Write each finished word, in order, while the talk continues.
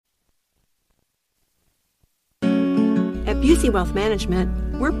Busey Wealth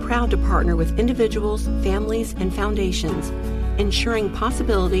Management, we're proud to partner with individuals, families, and foundations, ensuring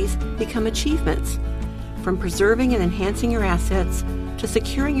possibilities become achievements. From preserving and enhancing your assets to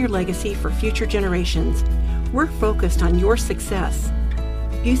securing your legacy for future generations, we're focused on your success.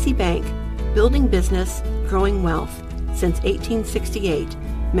 Busey Bank, building business, growing wealth. Since 1868,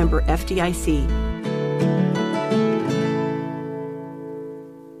 member FDIC.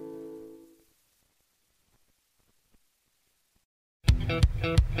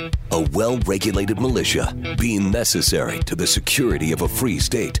 A well-regulated militia being necessary to the security of a free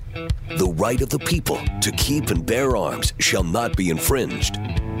state. The right of the people to keep and bear arms shall not be infringed.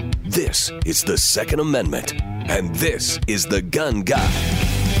 This is the Second Amendment, and this is the Gun Guy.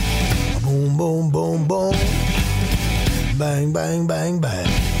 Boom, boom, boom, boom. Bang, bang, bang,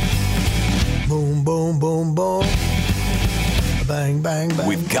 bang. Boom, boom, boom, boom. Bang, bang, bang.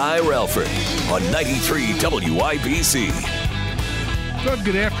 With Guy Relford on 93 WIBC.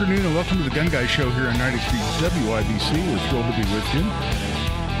 Good afternoon and welcome to the Gun Guy Show here on 93 WIBC. We're thrilled to be with you.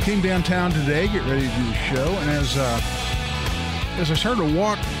 Came downtown today, get ready to do the show, and as I started to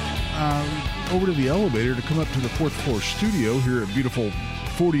walk over to the elevator to come up to the fourth floor studio here at beautiful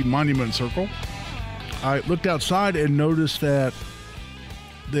 40 Monument Circle, I looked outside and noticed that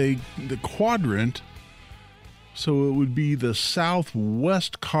the quadrant, so it would be the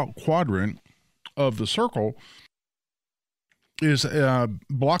southwest quadrant of the circle, is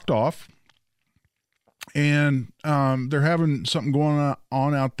blocked off, and they're having something going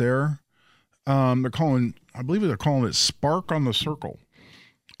on out there. I believe they're calling it Spark on the Circle,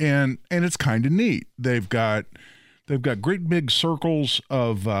 and it's kind of neat. They've got great big circles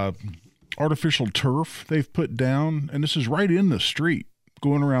of artificial turf they've put down, and this is right in the street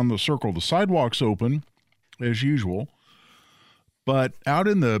going around the circle. The sidewalk's open as usual, but out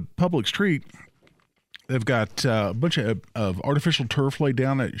in the public street, they've got a bunch of artificial turf laid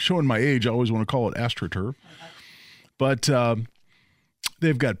down. Showing my age, I always want to call it AstroTurf. But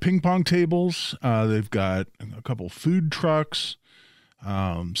they've got ping pong tables. They've got a couple food trucks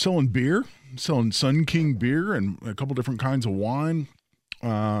selling beer, selling Sun King beer and a couple different kinds of wine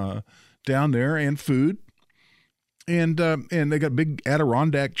down there, and food. And they got big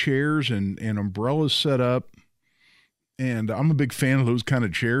Adirondack chairs and umbrellas set up. And I'm a big fan of those kind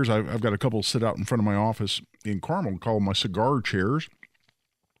of chairs. I've got a couple sit out in front of my office in Carmel called my cigar chairs.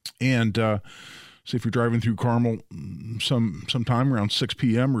 And so if you're driving through Carmel sometime around 6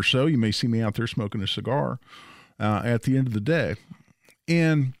 p.m. or so, you may see me out there smoking a cigar at the end of the day.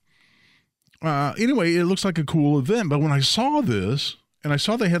 And anyway, it looks like a cool event. But when I saw this, and I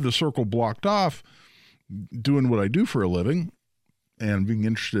saw they had the circle blocked off, doing what I do for a living and being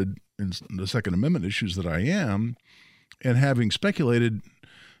interested in the Second Amendment issues that I am, and having speculated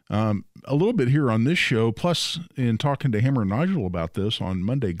a little bit here on this show, plus in talking to Hammer and Nigel about this on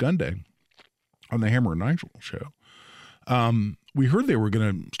Monday Gun Day on the Hammer and Nigel show, we heard they were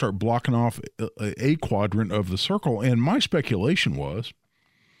going to start blocking off a quadrant of the circle. And my speculation was,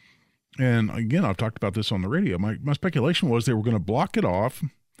 and again, I've talked about this on the radio, my speculation was they were going to block it off,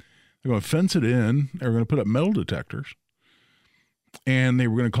 they're going to fence it in, they were going to put up metal detectors, and they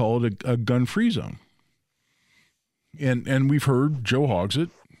were going to call it a gun-free zone. And we've heard Joe Hogsett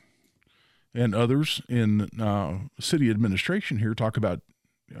and others in city administration here talk about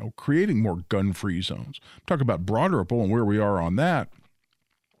creating more gun-free zones. Talk about Broad Ripple and where we are on that,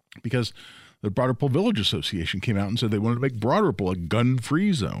 because the Broad Ripple Village Association came out and said they wanted to make Broad Ripple a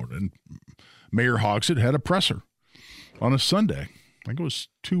gun-free zone. And Mayor Hogsett had a presser on a Sunday. I think it was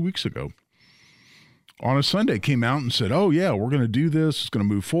 2 weeks ago. On a Sunday, came out and said, oh, yeah, we're going to do this. It's going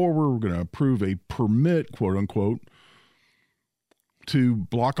to move forward. We're going to approve a permit, quote unquote, to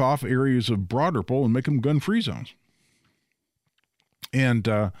block off areas of Broad Ripple and make them gun-free zones. And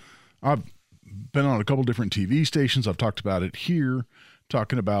I've been on a couple different TV stations. I've talked about it here,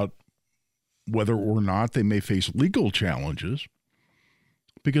 talking about whether or not they may face legal challenges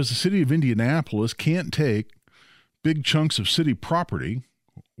because the city of Indianapolis can't take big chunks of city property,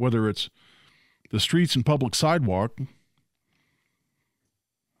 whether it's the streets and public sidewalk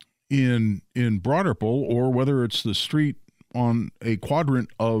in Broad Ripple or whether it's the street on a quadrant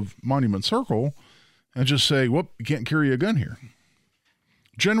of Monument Circle, and just say, whoop, you can't carry a gun here.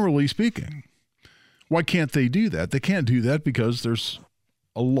 Generally speaking, why can't they do that? They can't do that because there's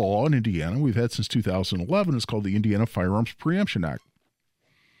a law in Indiana we've had since 2011. It's called the Indiana Firearms Preemption Act.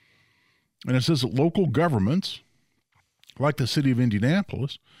 And it says that local governments, like the city of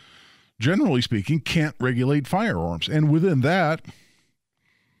Indianapolis, generally speaking, can't regulate firearms. And within that,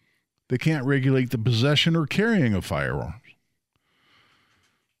 they can't regulate the possession or carrying of firearms.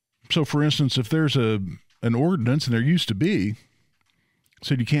 So, for instance, if there's a an ordinance, and there used to be,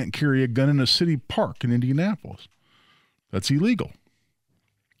 said you can't carry a gun in a city park in Indianapolis. That's illegal.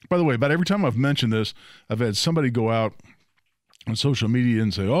 By the way, about every time I've mentioned this, I've had somebody go out on social media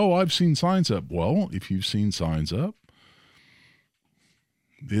and say, oh, I've seen signs up. Well, if you've seen signs up,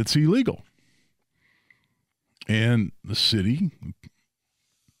 it's illegal. And the city,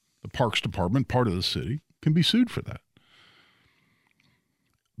 the Parks Department, part of the city, can be sued for that.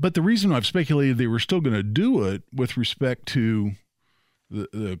 But the reason I've speculated they were still going to do it with respect to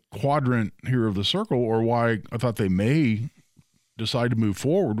the quadrant here of the circle, or why I thought they may decide to move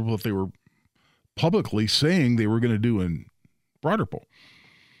forward with what they were publicly saying they were going to do in Broad Ripple,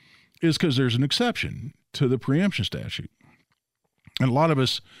 is because there's an exception to the preemption statute. And a lot of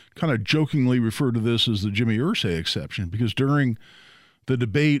us kind of jokingly refer to this as the Jimmy Irsay exception, because during the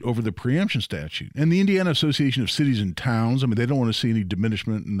debate over the preemption statute and the Indiana Association of Cities and Towns, I mean, they don't want to see any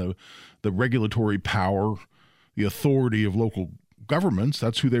diminishment in the regulatory power, the authority of local governments.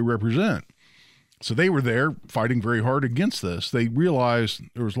 That's who they represent. So they were there fighting very hard against this. They realized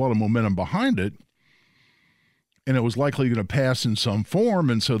there was a lot of momentum behind it, and it was likely going to pass in some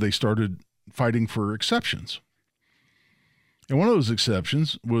form, and so they started fighting for exceptions. And one of those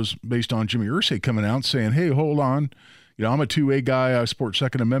exceptions was based on Jimmy Irsay coming out saying, hey, hold on, I'm a 2A guy, I support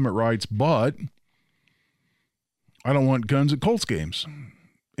Second Amendment rights, but I don't want guns at Colts games.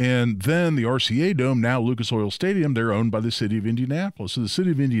 And then the RCA Dome, now Lucas Oil Stadium, they're owned by the city of Indianapolis. So the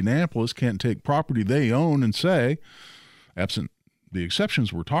city of Indianapolis can't take property they own and say, absent the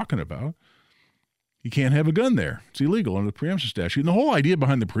exceptions we're talking about, you can't have a gun there. It's illegal under the preemption statute. And the whole idea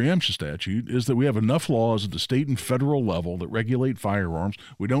behind the preemption statute is that we have enough laws at the state and federal level that regulate firearms.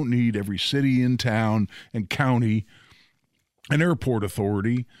 We don't need every city and town and county and airport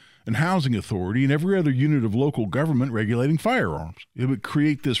authority and housing authority and every other unit of local government regulating firearms. It would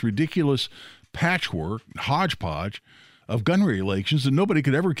create this ridiculous patchwork, hodgepodge of gun regulations that nobody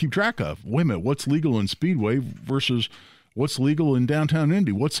could ever keep track of. Wait a minute, what's legal in Speedway versus what's legal in downtown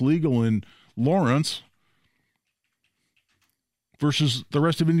Indy? What's legal in Lawrence versus the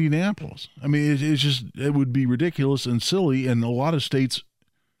rest of Indianapolis? I mean, it would be ridiculous and silly, and a lot of states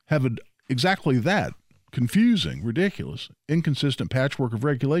have exactly that. Confusing, ridiculous, inconsistent patchwork of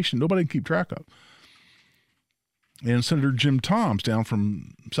regulation nobody can keep track of. And Senator Jim Toms down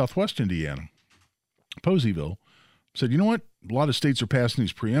from southwest Indiana, Poseyville, said, you know what? A lot of states are passing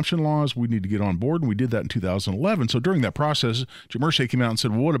these preemption laws. We need to get on board, and we did that in 2011. So during that process, Jim Irsay came out and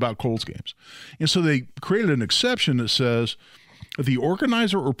said, well, what about Colts games? And so they created an exception that says that the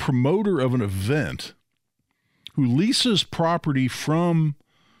organizer or promoter of an event who leases property from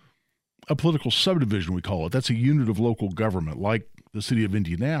a political subdivision, we call it. That's a unit of local government, like the city of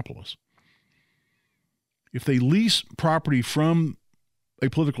Indianapolis. If they lease property from a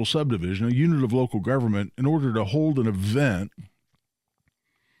political subdivision, a unit of local government, in order to hold an event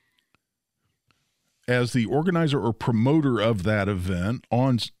as the organizer or promoter of that event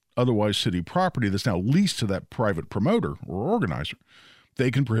on otherwise city property that's now leased to that private promoter or organizer,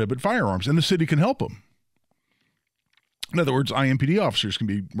 they can prohibit firearms, and the city can help them. In other words, IMPD officers can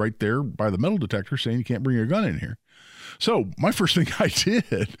be right there by the metal detector saying you can't bring your gun in here. So my first thing I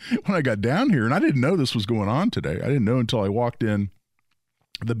did when I got down here, and I didn't know this was going on today. I didn't know until I walked in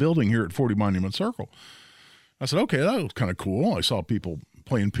the building here at 40 Monument Circle. I said, okay, that was kind of cool. I saw people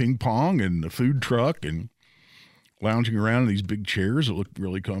playing ping pong and a food truck and lounging around in these big chairs that looked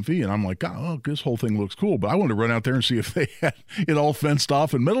really comfy. And I'm like, oh, this whole thing looks cool. But I wanted to run out there and see if they had it all fenced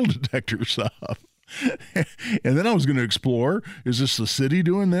off and metal detector stuff. And then I was going to explore, is this the city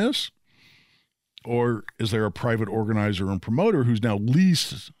doing this? Or is there a private organizer and promoter who's now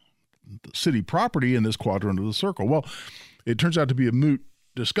leased city property in this quadrant of the circle? Well, it turns out to be a moot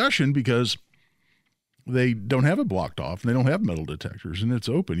discussion because they don't have it blocked off and they don't have metal detectors, and it's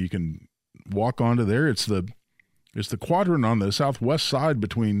open. You can walk onto there. It's the quadrant on the southwest side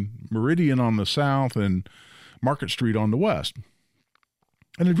between Meridian on the south and Market Street on the west.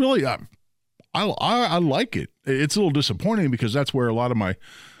 And it really, I like it. It's a little disappointing because that's where a lot of my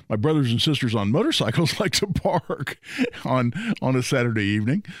brothers and sisters on motorcycles like to park on a Saturday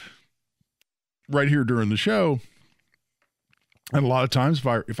evening right here during the show. And a lot of times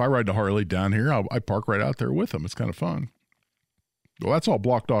if I ride the Harley down here, I park right out there with them. It's kind of fun. Well, that's all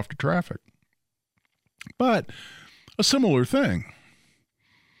blocked off to traffic. But a similar thing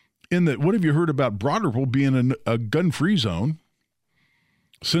in that, what have you heard about Broad Ripple being a gun-free zone?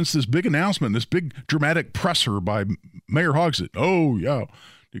 Since this big announcement, this big dramatic presser by Mayor Hogsett, oh, yeah,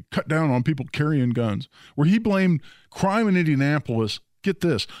 to cut down on people carrying guns, where he blamed crime in Indianapolis, get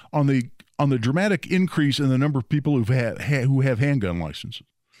this, on the dramatic increase in the number of people who have handgun licenses.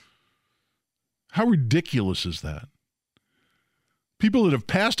 How ridiculous is that? People that have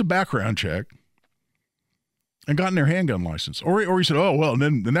passed a background check and gotten their handgun license. Or he said, oh, well,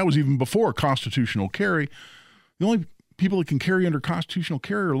 and that was even before constitutional carry. The only people that can carry under constitutional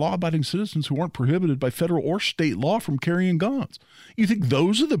carry are law-abiding citizens who aren't prohibited by federal or state law from carrying guns. You think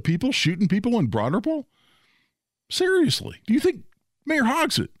those are the people shooting people in Broad Ripple? Seriously. Do you think, Mayor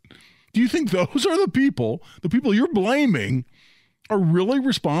Hogsett, do you think those are the people you're blaming are really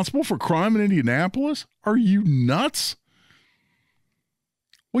responsible for crime in Indianapolis? Are you nuts?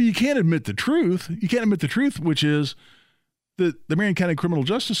 Well, you can't admit the truth. You can't admit the truth, which is that the Marion County criminal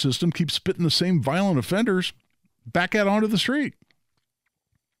justice system keeps spitting the same violent offenders back out onto the street.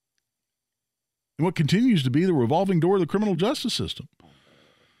 And what continues to be the revolving door of the criminal justice system.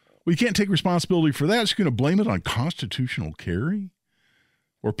 Well, you can't take responsibility for that. So you're going to blame it on constitutional carry?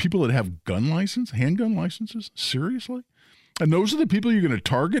 Or people that have handgun licenses? Seriously? And those are the people you're going to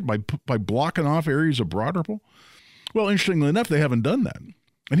target by blocking off areas of Broad Ripple? Well, interestingly enough, they haven't done that.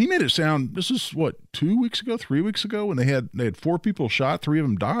 And he made it sound, this is 3 weeks ago, when they had 4 people shot, 3 of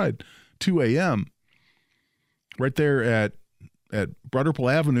them died, 2 a.m., right there at Broad Ripple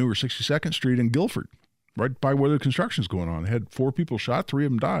Avenue or 62nd Street in Guilford, right by where the construction's going on. They had 4 people shot, 3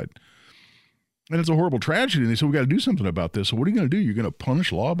 of them died. And it's a horrible tragedy. And they said, we got to do something about this. So what are you going to do? You're going to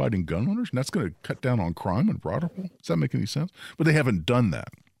punish law-abiding gun owners? And that's going to cut down on crime in Broad Ripple? Does that make any sense? But they haven't done that.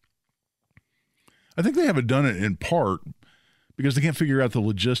 I think they haven't done it in part because they can't figure out the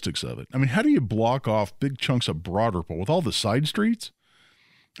logistics of it. I mean, how do you block off big chunks of Broad Ripple with all the side streets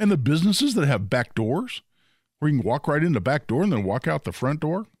and the businesses that have back doors where you can walk right in the back door and then walk out the front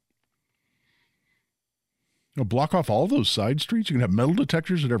door? Block off all those side streets. You can have metal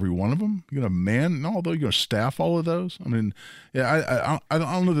detectors at every one of them. You're going to you're going to staff all of those. I mean, yeah, I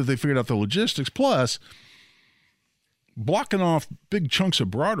don't know that they figured out the logistics. Plus, blocking off big chunks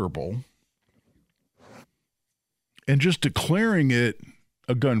of Broad Ripple and just declaring it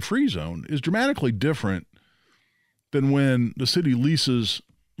a gun-free zone is dramatically different than when the city leases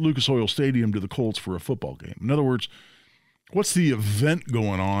Lucas Oil Stadium to the Colts for a football game. In other words, what's the event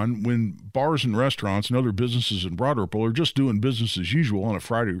going on when bars and restaurants and other businesses in Broad Ripple are just doing business as usual on a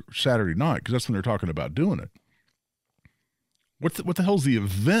Friday or Saturday night? Because that's when they're talking about doing it. What the hell's the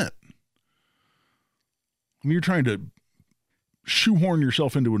event? I mean, you're trying to shoehorn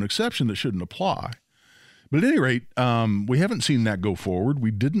yourself into an exception that shouldn't apply. But at any rate, we haven't seen that go forward.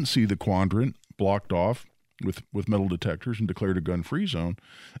 We didn't see the quadrant blocked off with metal detectors and declared a gun-free zone.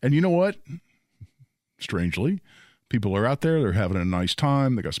 And you know what? Strangely, people are out there. They're having a nice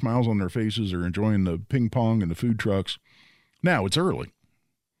time. They got smiles on their faces. They're enjoying the ping pong and the food trucks. Now, it's early.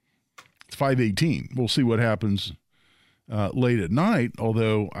 It's 5:18. We'll see what happens late at night,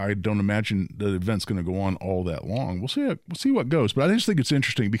 although I don't imagine the event's going to go on all that long. We'll see what goes. But I just think it's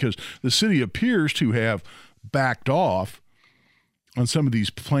interesting because the city appears to have backed off on some of these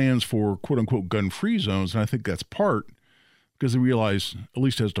plans for quote-unquote gun-free zones, and I think that's part because they realize, at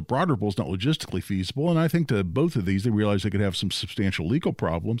least as to Broad Ripple, it's not logistically feasible, and I think to both of these, they realize they could have some substantial legal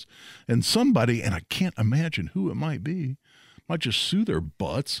problems, and somebody, and I can't imagine who it might be, might just sue their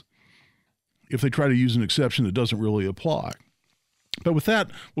butts if they try to use an exception that doesn't really apply. But with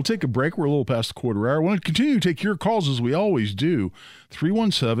that, we'll take a break. We're a little past the quarter hour. I want to continue to take your calls as we always do.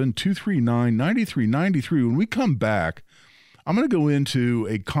 317-239-9393. When we come back, I'm going to go into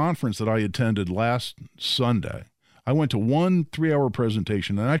a conference that I attended last Sunday. I went to one 3-hour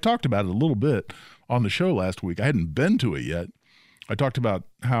presentation, and I talked about it a little bit on the show last week. I hadn't been to it yet. I talked about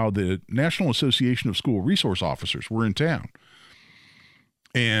how the National Association of School Resource Officers were in town.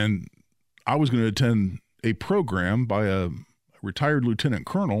 And I was going to attend a program by a retired lieutenant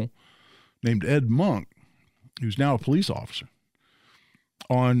colonel named Ed Monk, who's now a police officer,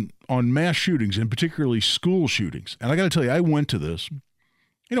 on mass shootings, and particularly school shootings. And I got to tell you, I went to this.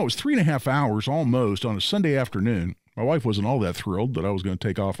 It was 3.5 hours almost on a Sunday afternoon. My wife wasn't all that thrilled that I was going to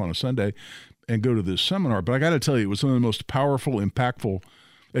take off on a Sunday and go to this seminar. But I got to tell you, it was one of the most powerful, impactful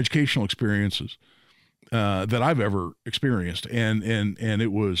educational experiences that I've ever experienced, and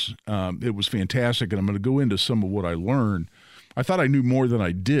it was fantastic. And I'm going to go into some of what I learned. I thought I knew more than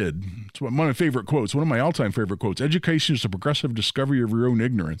I did. It's one of my favorite quotes, one of my all-time favorite quotes. Education is the progressive discovery of your own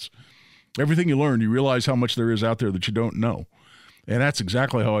ignorance. Everything you learn, you realize how much there is out there that you don't know. And that's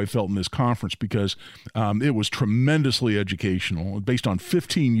exactly how I felt in this conference because it was tremendously educational. Based on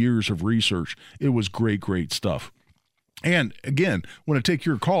 15 years of research, it was great stuff. And again, want to take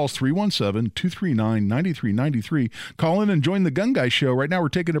your calls, 317-239-9393. Call in and join the Gun Guy Show. Right now we're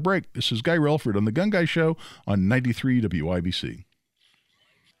taking a break. This is Guy Relford on the Gun Guy Show on 93 WIBC.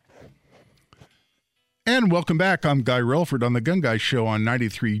 And welcome back. I'm Guy Relford on the Gun Guy Show on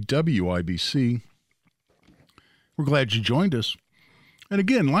 93 WIBC. We're glad you joined us. And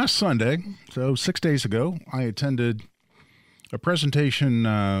again, last Sunday, so 6 days ago, I attended a presentation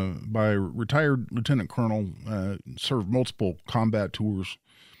by a retired lieutenant colonel, served multiple combat tours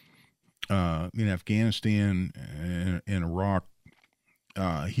in Afghanistan and Iraq.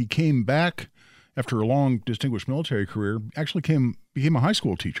 He came back after a long, distinguished military career, actually became a high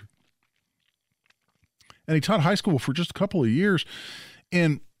school teacher. And he taught high school for just a couple of years.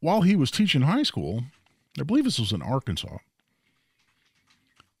 And while he was teaching high school, I believe this was in Arkansas,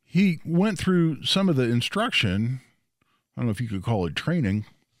 he went through some of the instruction, I don't know if you could call it training,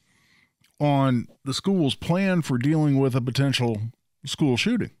 on the school's plan for dealing with a potential school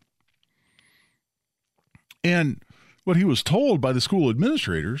shooting. And what he was told by the school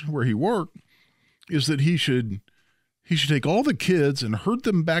administrators where he worked is that he should take all the kids and herd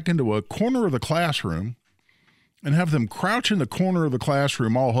them back into a corner of the classroom and have them crouch in the corner of the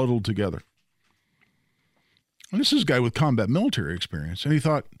classroom all huddled together. And this is a guy with combat military experience. And he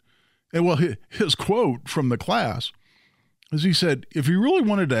thought, and well, his quote from the class is he said, if you really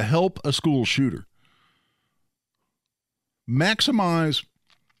wanted to help a school shooter maximize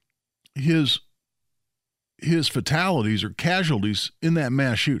his fatalities or casualties in that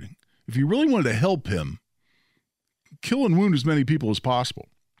mass shooting, if you really wanted to help him kill and wound as many people as possible,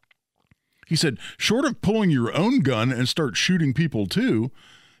 he said, short of pulling your own gun and start shooting people too,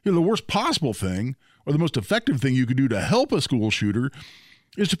 the worst possible thing or the most effective thing you could do to help a school shooter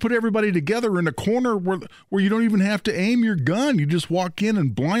is to put everybody together in a corner where you don't even have to aim your gun. You just walk in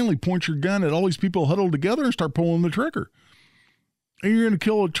and blindly point your gun at all these people huddled together and start pulling the trigger. And you're going to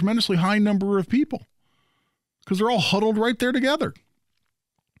kill a tremendously high number of people because they're all huddled right there together.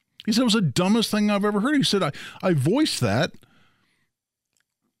 He said it was the dumbest thing I've ever heard. He said, I voiced that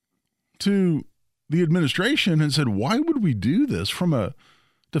to the administration and said, why would we do this from a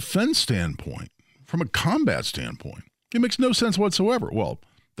defense standpoint, from a combat standpoint? It makes no sense whatsoever. Well,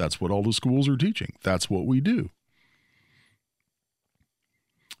 that's what all the schools are teaching. That's what we do.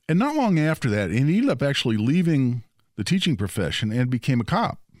 And not long after that, he ended up actually leaving the teaching profession and became a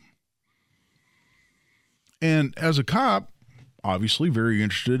cop. And as a cop, obviously very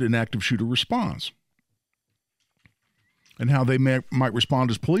interested in active shooter response and how they might respond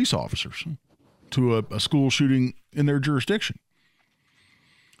as police officers to a school shooting in their jurisdiction.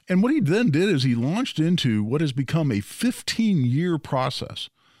 And what he then did is he launched into what has become a 15-year process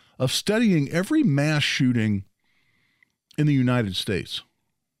of studying every mass shooting in the United States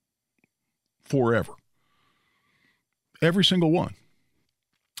forever. Every single one.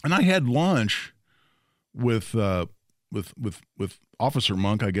 And I had lunch with Officer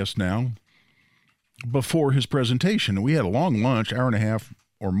Monk, I guess now, before his presentation. And we had a long lunch, hour and a half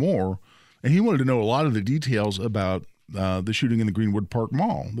or more, and he wanted to know a lot of the details about the shooting in the Greenwood Park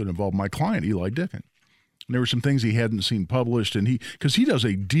Mall that involved my client, Eli Dicken. And there were some things he hadn't seen published, and because he does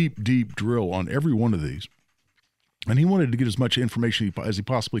a deep, deep drill on every one of these. And he wanted to get as much information as he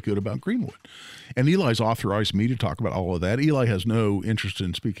possibly could about Greenwood. And Eli's authorized me to talk about all of that. Eli has no interest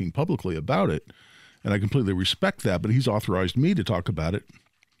in speaking publicly about it, and I completely respect that, but he's authorized me to talk about it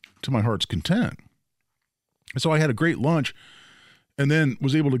to my heart's content. And so I had a great lunch and then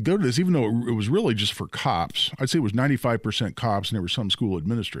was able to go to this, even though it was really just for cops. I'd say it was 95% cops, and there were some school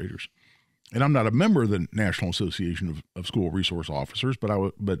administrators. And I'm not a member of the National Association of School Resource Officers, but I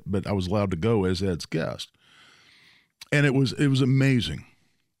was allowed to go as Ed's guest. And it was amazing.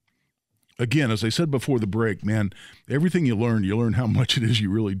 Again, as I said before the break, man, everything you learn how much it is you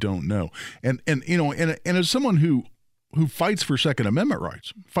really don't know. And as someone who fights for Second Amendment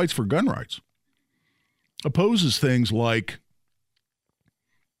rights, fights for gun rights, opposes things like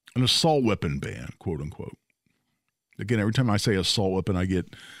an assault weapon ban, quote unquote. Again, every time I say assault weapon, I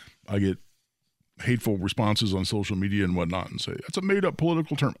get hateful responses on social media and whatnot and say, that's a made up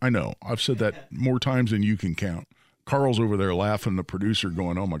political term. I know. I've said that more times than you can count. Carl's over there laughing, the producer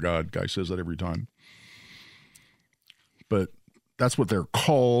going, oh my God, guy says that every time. But that's what they're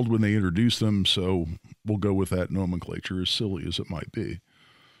called when they introduce them. So we'll go with that nomenclature, as silly as it might be.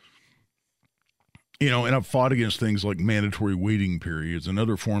 And I've fought against things like mandatory waiting periods and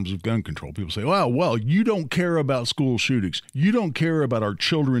other forms of gun control. People say, well, you don't care about school shootings. You don't care about our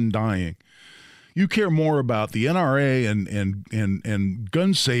children dying. You care more about the NRA and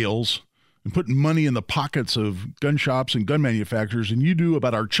gun sales and putting money in the pockets of gun shops and gun manufacturers than you do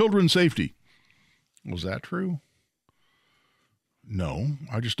about our children's safety. Was that true? No,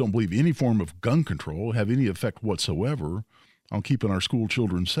 I just don't believe any form of gun control will have any effect whatsoever on keeping our school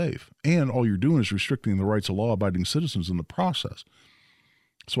children safe. And all you're doing is restricting the rights of law-abiding citizens in the process.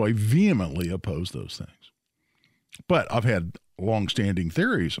 So I vehemently oppose those things. But I've had longstanding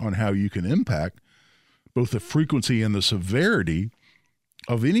theories on how you can impact both the frequency and the severity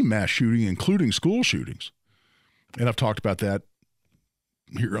of any mass shooting, including school shootings. And I've talked about that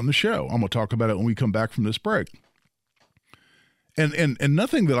here on the show. I'm going to talk about it when we come back from this break. And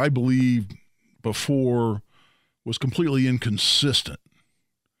nothing that I believed before was completely inconsistent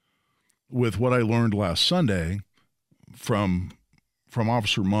with what I learned last Sunday from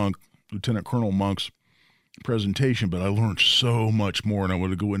Officer Monk, Lieutenant Colonel Monk's presentation, but I learned so much more, and I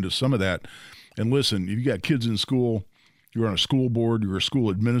want to go into some of that. And listen, if you got kids in school, you're on a school board, you're a school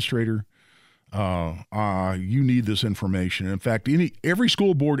administrator, you need this information. In fact, every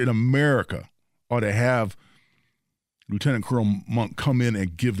school board in America ought to have Lieutenant Colonel Monk come in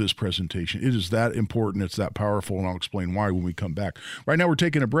and give this presentation. It is that important. It's that powerful, and I'll explain why when we come back. Right now, we're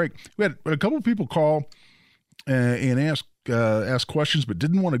taking a break. We had a couple of people call and ask questions, but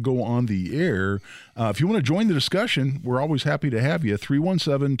didn't want to go on the air. If you want to join the discussion, we're always happy to have you.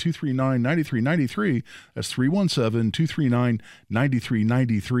 317-239-9393. That's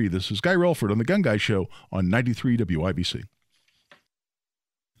 317-239-9393. This is Guy Relford on The Gun Guy Show on 93 WIBC.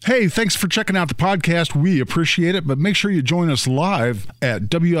 Hey, thanks for checking out the podcast. We appreciate it, but make sure you join us live at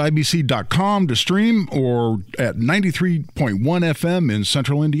WIBC.com to stream or at 93.1 FM in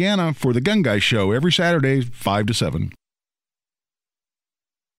Central Indiana for The Gun Guy Show every Saturday, 5 to 7.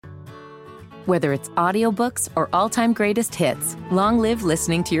 Whether it's audiobooks or all-time greatest hits, long live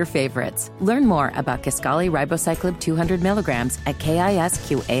listening to your favorites. Learn more about Kisqali Ribociclib 200 milligrams at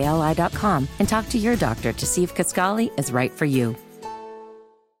KISQALI.com and talk to your doctor to see if Kisqali is right for you.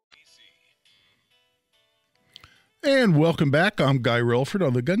 And welcome back. I'm Guy Relford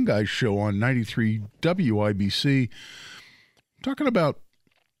on The Gun Guy Show on 93 WIBC. Talking about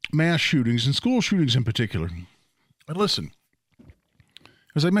mass shootings and school shootings in particular. And listen,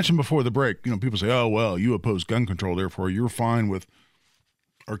 as I mentioned before the break, people say, oh, well, you oppose gun control, therefore you're fine with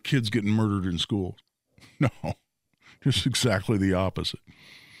our kids getting murdered in school. No, just exactly the opposite.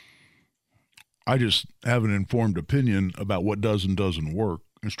 I just have an informed opinion about what does and doesn't work,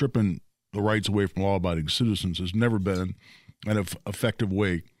 and stripping the rights away from law-abiding citizens has never been an effective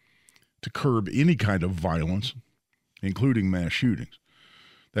way to curb any kind of violence, including mass shootings.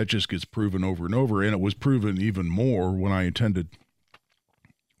 That just gets proven over and over, and it was proven even more when I attended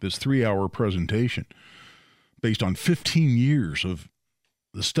this 3-hour presentation based on 15 years of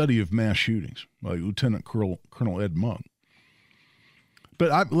the study of mass shootings by Lieutenant Colonel Ed Monk.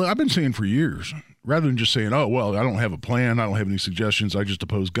 But I've been saying for years, rather than just saying, oh, well, I don't have a plan, I don't have any suggestions, I just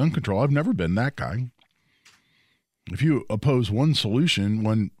oppose gun control, I've never been that guy. If you oppose one solution,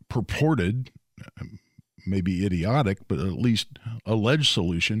 one purported, maybe idiotic, but at least alleged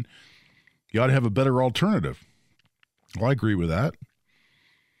solution, you ought to have a better alternative. Well, I agree with that.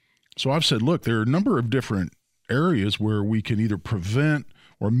 So I've said, look, there are a number of different areas where we can either prevent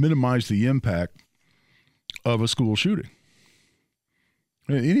or minimize the impact of a school shooting,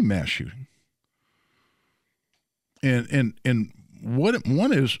 any mass shooting. And what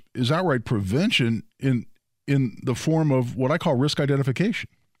one is outright prevention in the form of what I call risk identification.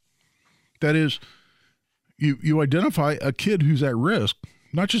 That is, you identify a kid who's at risk,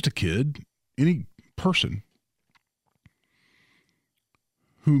 not just a kid, any person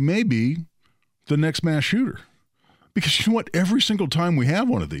who may be the next mass shooter. Because you know what? Every single time we have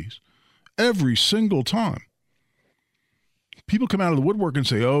one of these, every single time, people come out of the woodwork and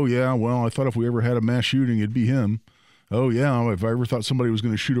say, oh, yeah, well, I thought if we ever had a mass shooting, it'd be him. Oh, yeah, if I ever thought somebody was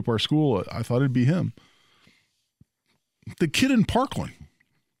going to shoot up our school, I thought it'd be him. The kid in Parkland,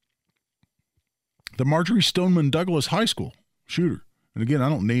 the Marjorie Stoneman Douglas High School shooter. And again, I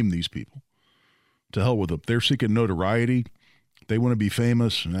don't name these people. To hell with them. They're seeking notoriety. They want to be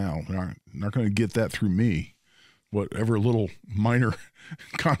famous. Now, they're not going to get that through me. Whatever little minor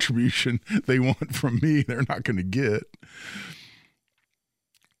contribution they want from me, they're not going to get.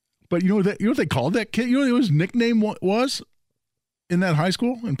 But you know what they called that kid? You know what his nickname was in that high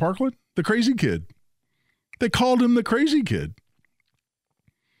school in Parkland? The Crazy Kid. They called him the Crazy Kid.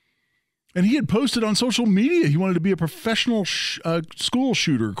 And he had posted on social media he wanted to be a professional school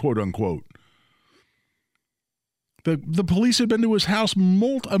shooter, quote unquote. The police had been to his house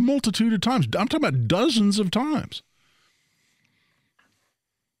a multitude of times. I'm talking about dozens of times.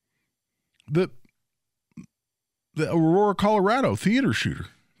 The Aurora, Colorado theater shooter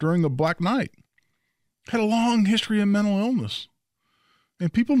during the Black Night had a long history of mental illness.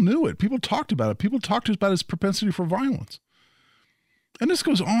 And people knew it. People talked about it. People talked about his propensity for violence. And this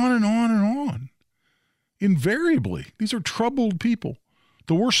goes on and on and on. Invariably, these are troubled people.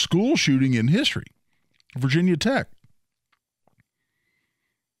 The worst school shooting in history, Virginia Tech.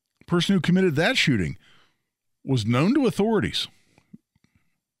 person who committed that shooting was known to authorities.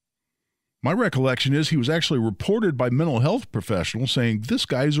 My recollection is he was actually reported by mental health professionals saying this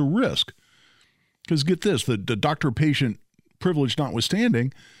guy's a risk. Because get this, the doctor-patient privilege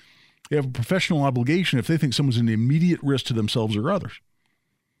notwithstanding, they have a professional obligation if they think someone's an immediate risk to themselves or others.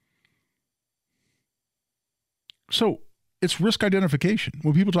 So it's risk identification.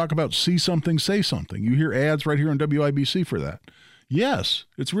 When people talk about see something, say something, you hear ads right here on WIBC for that. Yes,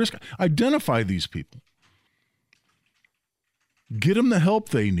 it's risk. Identify these people. Get them the help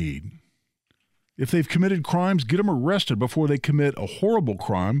they need. If they've committed crimes, get them arrested before they commit a horrible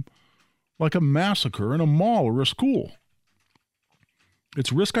crime like a massacre in a mall or a school.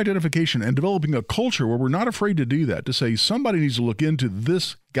 It's risk identification and developing a culture where we're not afraid to do that, to say somebody needs to look into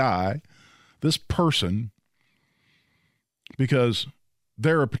this guy, this person, because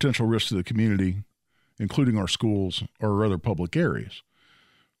they're a potential risk to the community, including our schools or other public areas.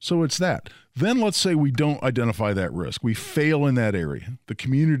 So it's that. Then let's say we don't identify that risk. We fail in that area. The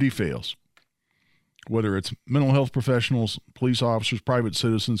community fails. Whether it's mental health professionals, police officers, private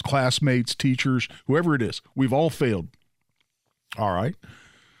citizens, classmates, teachers, whoever it is, we've all failed. All right.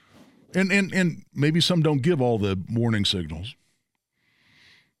 And maybe some don't give all the warning signals.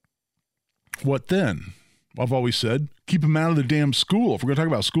 What then? I've always said, keep them out of the damn school. If we're going to talk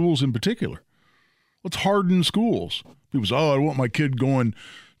about schools in particular, let's harden schools. People say, I want my kid going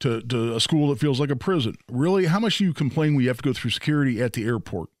to a school that feels like a prison. Really? How much do you complain we have to go through security at the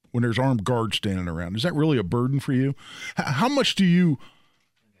airport when there's armed guards standing around? Is that really a burden for you? How much do you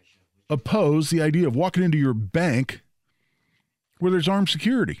oppose the idea of walking into your bank where there's armed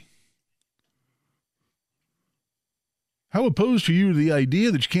security? How opposed are you to the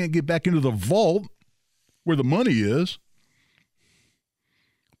idea that you can't get back into the vault where the money is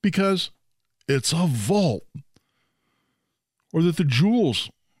because it's a vault? Or that the jewels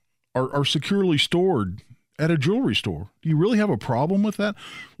are securely stored at a jewelry store? Do you really have a problem with that?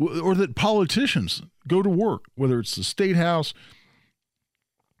 Or that politicians go to work, whether it's the State House,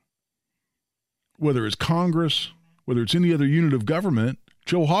 whether it's Congress, whether it's any other unit of government,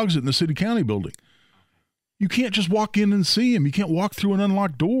 Joe Hogsett in the city county building. You can't just walk in and see him. You can't walk through an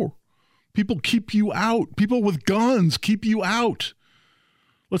unlocked door. People keep you out. People with guns keep you out.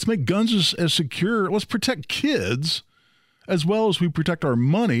 Let's make guns as secure. Let's protect kids as well as we protect our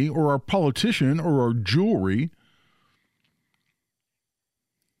money or our politician or our jewelry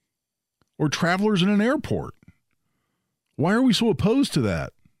or travelers in an airport. Why are we so opposed to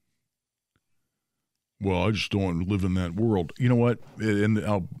that? Well, I just don't want to live in that world. You know what? And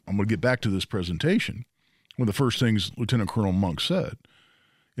I'm going to get back to this presentation. One of the first things Lieutenant Colonel Monk said,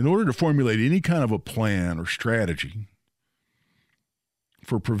 in order to formulate any kind of a plan or strategy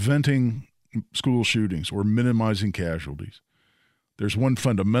for preventing school shootings or minimizing casualties, there's one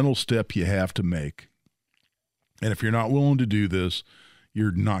fundamental step you have to make. And if you're not willing to do this,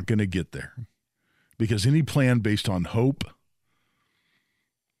 you're not going to get there. Because any plan based on hope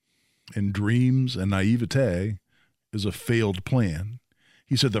and dreams and naivete is a failed plan.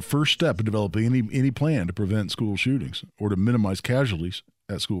 He said the first step in developing any plan to prevent school shootings or to minimize casualties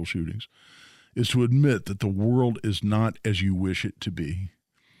at school shootings is to admit that the world is not as you wish it to be.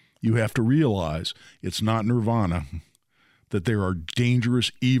 You have to realize it's not nirvana, that there are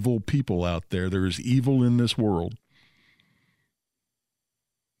dangerous, evil people out there. There is evil in this world.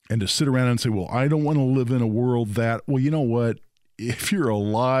 And to sit around and say, well, I don't want to live in a world that, well, you know what? If you're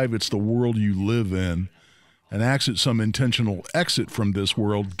alive, it's the world you live in. And exit some intentional exit from this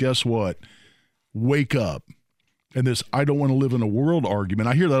world, guess what? Wake up. And this I don't want to live in a world argument,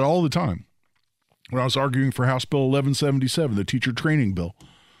 I hear that all the time. When I was arguing for House Bill 1177, the teacher training bill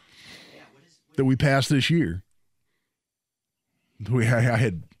that we passed this year, I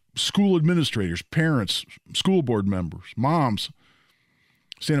had school administrators, parents, school board members, moms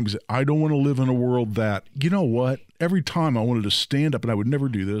stand up and say, I don't want to live in a world that, you know what? Every time I wanted to stand up, and I would never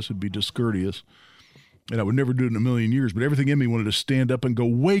do this, it'd be discourteous, and I would never do it in a million years, but everything in me wanted to stand up and go,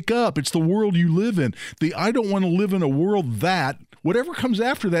 wake up. It's the world you live in. I don't want to live in a world that, whatever comes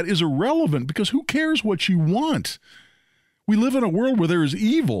after that is irrelevant, because who cares what you want? We live in a world where there is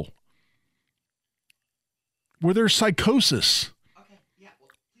evil, where there's psychosis,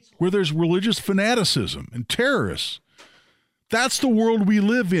 where there's religious fanaticism and terrorists. That's the world we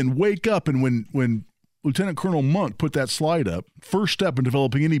live in. Wake up. And when Lieutenant Colonel Monk put that slide up, first step in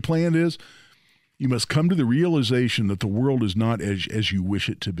developing any plan is you must come to the realization that the world is not as you wish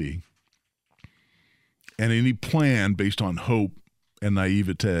it to be. And any plan based on hope and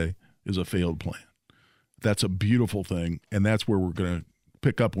naivete is a failed plan. That's a beautiful thing, and that's where we're going to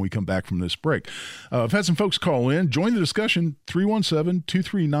pick up when we come back from this break. I've had some folks call in. Join the discussion,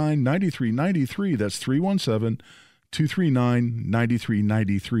 317-239-9393. That's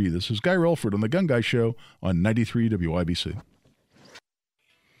 317-239-9393. This is Guy Relford on The Gun Guy Show on 93 WIBC.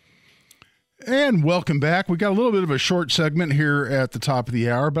 And welcome back. We got a little bit of a short segment here at the top of the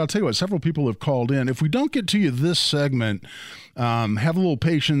hour, but I'll tell you what, several people have called in. If we don't get to you this segment, have a little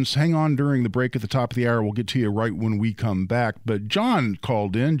patience. Hang on during the break at the top of the hour. We'll get to you right when we come back. But John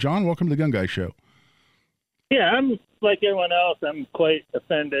called in. John, welcome to the Gun Guy Show. Yeah, I'm like everyone else. I'm quite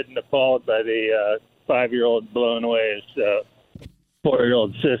offended and appalled by the 5-year-old blowing away his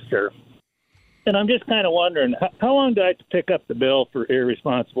 4-year-old sister. And I'm just kind of wondering, how long do I have to pick up the bill for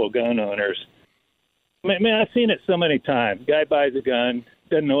irresponsible gun owners? Man, I've seen it so many times. Guy buys a gun,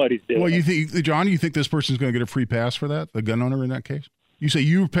 doesn't know what he's doing. Well, you think, John, you think this person's going to get a free pass for that, the gun owner in that case? You say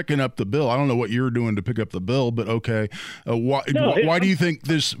you're picking up the bill. I don't know what you're doing to pick up the bill, but okay. Why do you think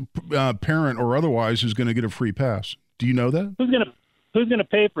this parent or otherwise is going to get a free pass? Do you know that? Who's going to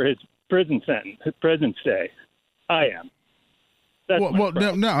pay for his prison sentence, his prison stay? I am. Well,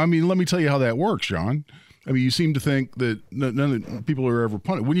 no. I mean, let me tell you how that works, John. I mean, you seem to think that none of the people are ever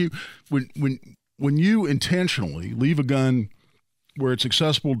punished. When you intentionally leave a gun where it's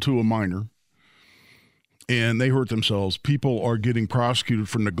accessible to a minor and they hurt themselves, people are getting prosecuted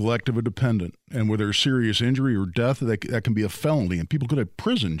for neglect of a dependent, and where there's serious injury or death, that can be a felony, and people go to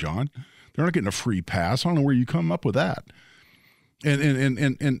prison, John. They're not getting a free pass. I don't know where you come up with that.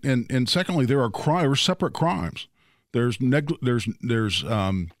 And secondly, there are separate crimes. There's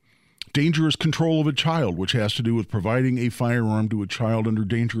dangerous control of a child, which has to do with providing a firearm to a child under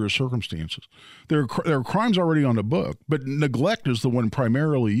dangerous circumstances. There are crimes already on the book, but neglect is the one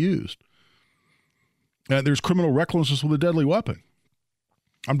primarily used. There's criminal recklessness with a deadly weapon.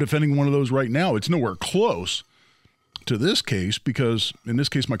 I'm defending one of those right now. It's nowhere close to this case because, in this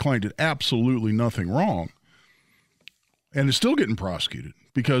case, my client did absolutely nothing wrong and is still getting prosecuted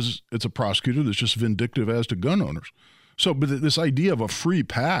because it's a prosecutor that's just vindictive as to gun owners. So, but this idea of a free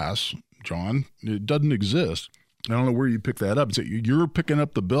pass, John, it doesn't exist. I don't know where you pick that up. So you're picking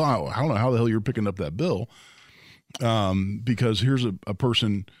up the bill. I don't know how the hell you're picking up that bill because here's a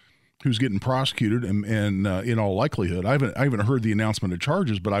person who's getting prosecuted, and in all likelihood, I haven't heard the announcement of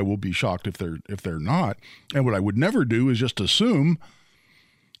charges, but I will be shocked if they're not. And what I would never do is just assume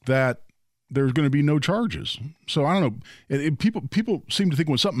that there's going to be no charges. So I don't know. People seem to think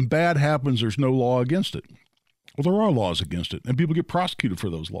when something bad happens, there's no law against it. Well, there are laws against it, and people get prosecuted for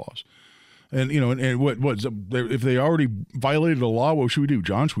those laws. And what if they already violated a law? What should we do,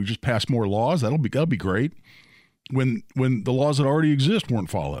 John? Should we just pass more laws? That'll be great. When the laws that already exist weren't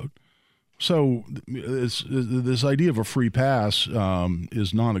followed. So this idea of a free pass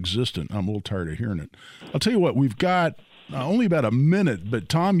is non-existent. I'm a little tired of hearing it. I'll tell you what, we've got only about a minute, but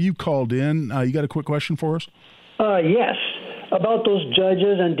Tom, you called in. You got a quick question for us? Yes. About those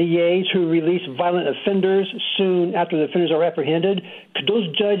judges and DAs who release violent offenders soon after the offenders are apprehended, could those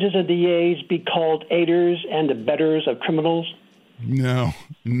judges and DAs be called aiders and abettors of criminals? No,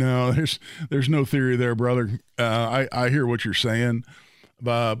 there's no theory there, brother. I hear what you're saying,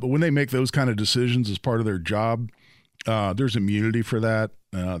 but when they make those kind of decisions as part of their job, there's immunity for that.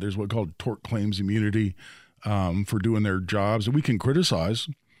 There's what's called tort claims immunity for doing their jobs, and we can criticize.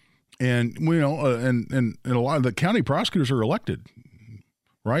 And and a lot of the county prosecutors are elected,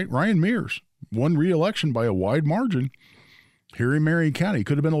 right? Ryan Mears won re-election by a wide margin here in Marion County.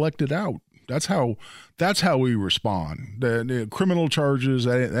 Could have been elected out. That's how we respond. The criminal charges,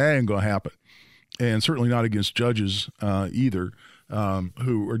 that ain't gonna happen, and certainly not against judges either,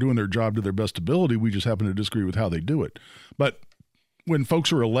 who are doing their job to their best ability. We just happen to disagree with how they do it. But when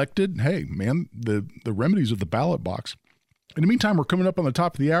folks are elected, hey man, the remedies at the ballot box. In the meantime, we're coming up on the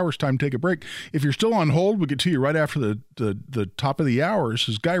top of the hour. It's time to take a break. If you're still on hold, we'll get to you right after the top of the hour. This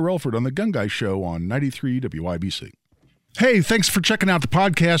is Guy Relford on The Gun Guy Show on 93 WIBC. Hey, thanks for checking out the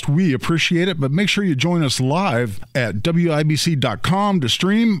podcast. We appreciate it, but make sure you join us live at WIBC.com to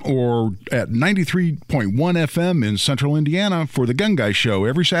stream or at 93.1 FM in Central Indiana for The Gun Guy Show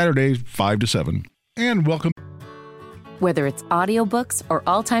every Saturday, 5 to 7. And welcome. Whether it's audiobooks or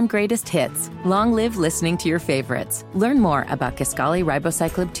all-time greatest hits, long live listening to your favorites. Learn more about Kisqali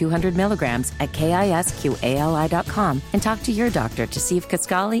Ribociclib 200 milligrams at KISQALI.com and talk to your doctor to see if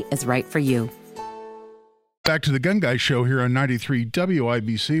Kisqali is right for you. Back to the Gun Guy Show here on 93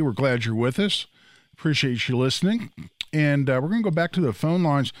 WIBC. We're glad you're with us. Appreciate you listening. And we're going to go back to the phone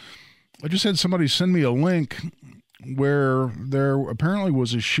lines. I just had somebody send me a link where there apparently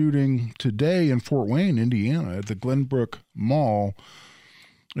was a shooting today in Fort Wayne, Indiana, at the Glenbrook Mall.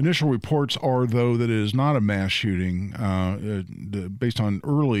 Initial reports are, though, that it is not a mass shooting, based on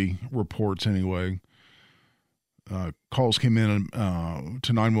early reports anyway. Calls came in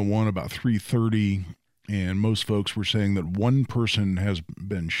to 911 about 3:30, and most folks were saying that one person has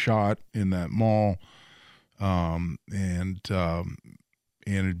been shot in that mall, and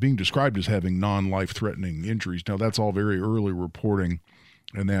it being described as having non-life-threatening injuries. Now, that's all very early reporting,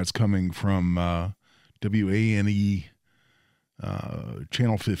 and that's coming from WANE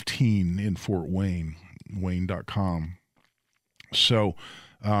Channel 15 in Fort Wayne, wayne.com. So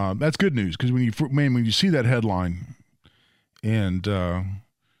that's good news, because when you see that headline and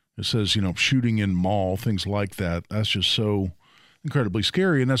it says, shooting in mall, things like that, that's just so incredibly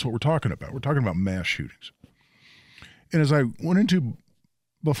scary, and that's what we're talking about. We're talking about mass shootings. And as I went into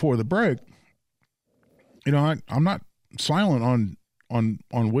before the break, I'm not silent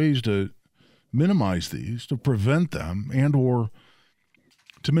on ways to minimize these, to prevent them, and or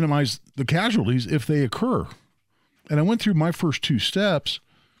to minimize the casualties if they occur. And I went through my first two steps,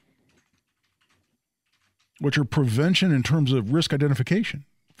 which are prevention in terms of risk identification.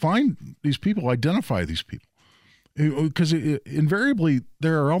 Find these people, identify these people, because invariably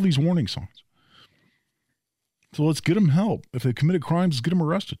there are all these warning signs. So let's get them help. If they committed crimes, let's get them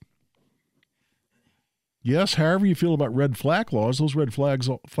arrested. Yes, however you feel about red flag laws, those red flag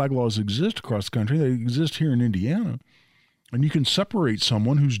laws exist across the country. They exist here in Indiana. And you can separate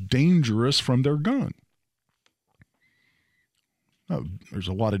someone who's dangerous from their gun. Now, there's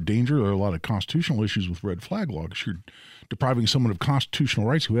a lot of danger. There are a lot of constitutional issues with red flag law, because you're depriving someone of constitutional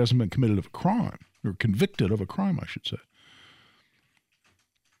rights who hasn't been committed of a crime, or convicted of a crime, I should say.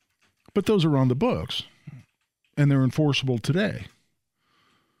 But those are on the books, and they're enforceable today.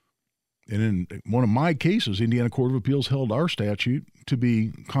 And in one of my cases, Indiana Court of Appeals held our statute to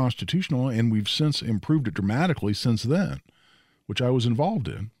be constitutional, and we've since improved it dramatically since then, which I was involved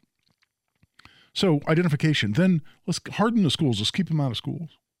in. So identification. Then let's harden the schools. Let's keep them out of schools.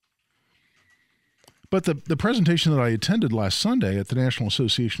 But the presentation that I attended last Sunday at the National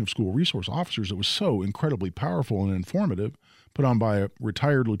Association of School Resource Officers, that was so incredibly powerful and informative, put on by a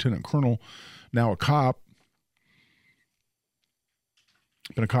retired lieutenant colonel, now a cop,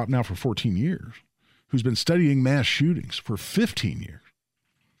 been a cop now for 14 years, who's been studying mass shootings for 15 years.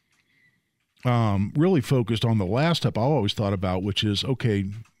 Really focused on the last step I always thought about, which is, okay,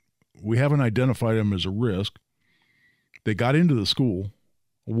 we haven't identified them as a risk. They got into the school.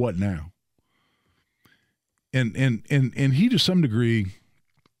 What now? And he, to some degree,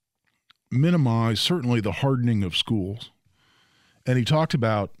 minimized certainly the hardening of schools. And he talked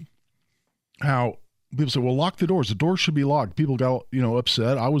about how people say, well, lock the doors. The doors should be locked. People got,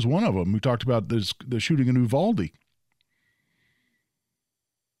 upset. I was one of them. We talked about the shooting in Uvalde,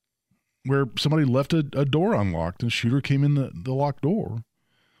 where somebody left a door unlocked and the shooter came in the locked door.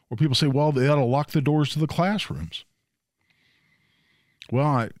 Where people say, well, they ought to lock the doors to the classrooms.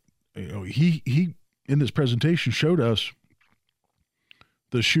 Well, he in this presentation showed us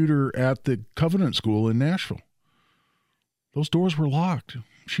the shooter at the Covenant School in Nashville. Those doors were locked.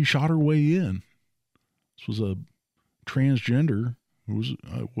 She shot her way in. This was a transgender who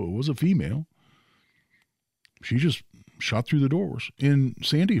was a female. She just shot through the doors. In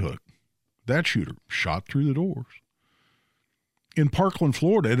Sandy Hook, that shooter shot through the doors. In Parkland,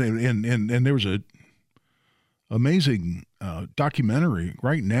 Florida, and there was a amazing documentary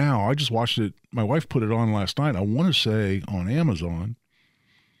right now. I just watched it. My wife put it on last night. I want to say on Amazon,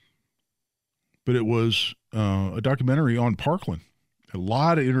 but it was a documentary on Parkland. A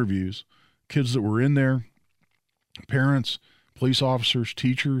lot of interviews, kids that were in there, parents, police officers,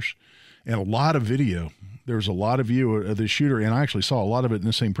 teachers, and a lot of video. There's a lot of view of the shooter, and I actually saw a lot of it in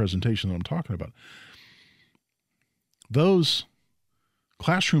the same presentation that I'm talking about. Those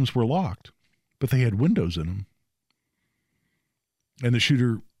classrooms were locked, but they had windows in them. And the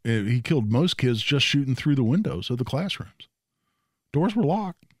shooter, he killed most kids just shooting through the windows of the classrooms. Doors were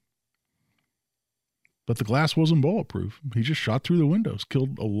locked, but the glass wasn't bulletproof. He just shot through the windows,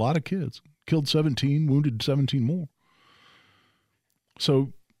 killed a lot of kids, killed 17, wounded 17 more.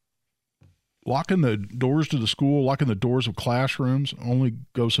 So locking the doors to the school, locking the doors of classrooms only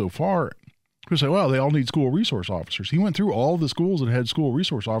go so far. People say, well, they all need school resource officers. He went through all the schools that had school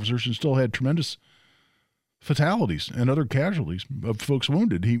resource officers and still had tremendous fatalities and other casualties of folks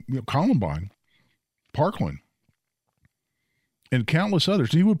wounded. Columbine, Parkland, and countless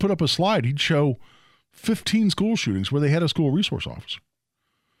others. He would put up a slide. He'd show 15 school shootings where they had a school resource officer.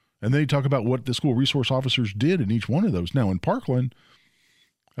 And then he'd talk about what the school resource officers did in each one of those. Now, in Parkland,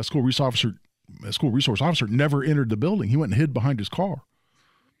 a school resource officer never entered the building. He went and hid behind his car.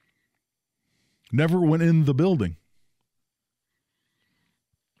 Never went in the building.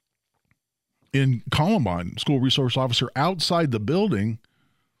 in Columbine, school resource officer outside the building,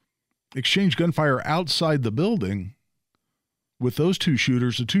 exchanged gunfire outside the building with those two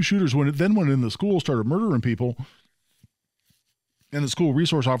shooters. The two shooters went in the school, started murdering people, and the school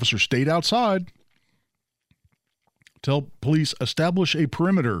resource officer stayed outside. Tell police, establish a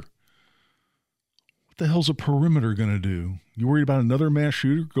perimeter. What the hell's a perimeter going to do? You worried about another mass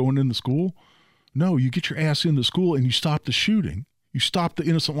shooter going in the school? No, you get your ass in the school and you stop the shooting. You stop the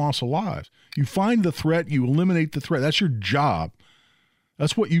innocent loss of lives. You find the threat, you eliminate the threat. That's your job.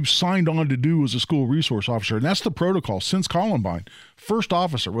 That's what you signed on to do as a school resource officer. And that's the protocol since Columbine. First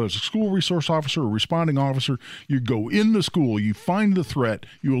officer, whether it's a school resource officer or responding officer, you go in the school, you find the threat,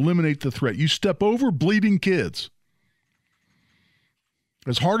 you eliminate the threat. You step over bleeding kids.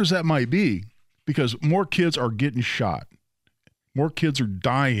 As hard as that might be, because more kids are getting shot. More kids are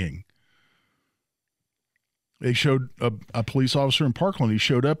dying. They showed a police officer in Parkland. He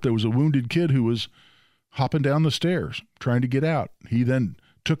showed up. There was a wounded kid who was hopping down the stairs trying to get out. He then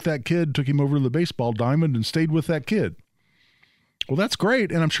took that kid, took him over to the baseball diamond and stayed with that kid. Well, that's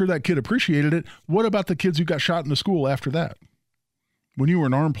great, and I'm sure that kid appreciated it. What about the kids who got shot in the school after that? When you were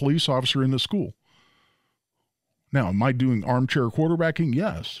an armed police officer in the school? Now, am I doing armchair quarterbacking?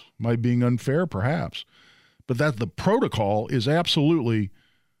 Yes. Am I being unfair? Perhaps. But that the protocol is absolutely,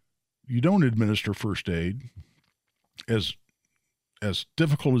 you don't administer first aid. As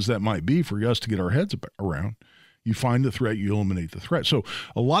difficult as that might be for us to get our heads around, you find the threat, you eliminate the threat. So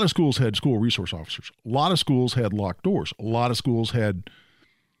a lot of schools had school resource officers. A lot of schools had locked doors. A lot of schools had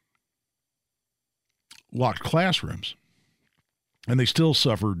locked classrooms. And they still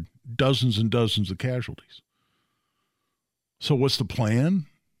suffered dozens and dozens of casualties. So what's the plan?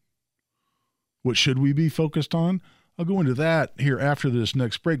 What should we be focused on? I'll go into that here after this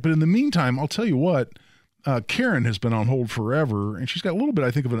next break. But in the meantime, I'll tell you what, Karen has been on hold forever, and she's got a little bit,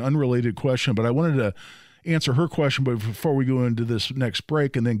 I think, of an unrelated question, but I wanted to answer her question before we go into this next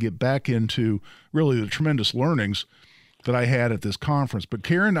break and then get back into really the tremendous learnings that I had at this conference. But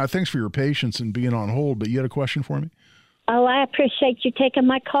Karen, thanks for your patience and being on hold, but you had a question for me? Oh, I appreciate you taking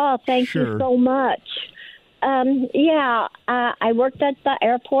my call. Thank you so much. I worked at the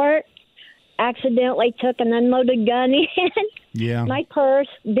airport, accidentally took an unloaded gun in my purse,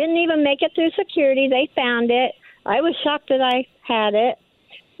 didn't even make it through security. They found it. I was shocked that I had it.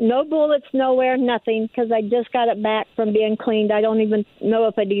 No bullets, nowhere, nothing, because I just got it back from being cleaned. I don't even know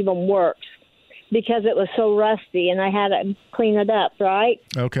if it even works because it was so rusty, and I had to clean it up, right?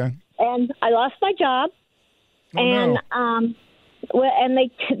 Okay. And I lost my job. The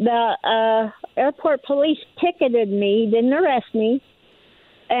airport police ticketed me, didn't arrest me,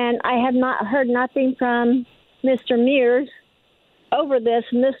 and I have not heard nothing from Mr. Mears over this,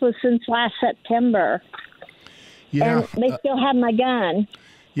 and this was since last September. Yeah, and they still have my gun.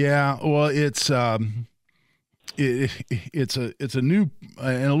 Yeah, well, it's a new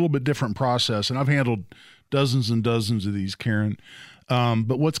and a little bit different process, and I've handled dozens and dozens of these, Karen.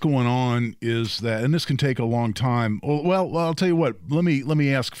 But what's going on is that, and this can take a long time. Well, I'll tell you what. Let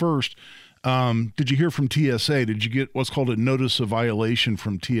me ask first. Did you hear from TSA? Did you get what's called a notice of violation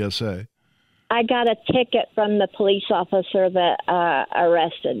from TSA? I got a ticket from the police officer that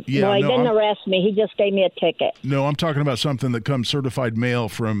arrested. Yeah, he didn't arrest me. He just gave me a ticket. No, I'm talking about something that comes certified mail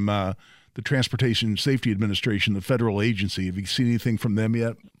from the Transportation Safety Administration, the federal agency. Have you seen anything from them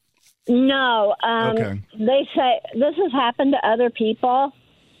yet? No. Okay. They say this has happened to other people,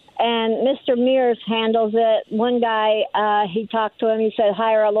 and Mr. Mears handles it. One guy, he talked to him. He said,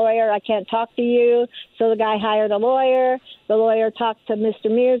 hire a lawyer. I can't talk to you. So the guy hired a lawyer. The lawyer talked to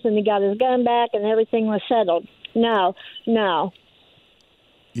Mr. Mears, and he got his gun back, and everything was settled. No.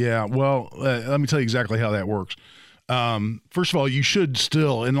 Yeah, well, let me tell you exactly how that works. First of all, you should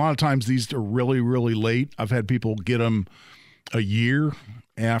still, and a lot of times these are really, really late. I've had people get them a year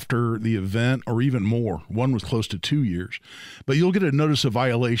after the event or even more. One was close to 2 years. But you'll get a notice of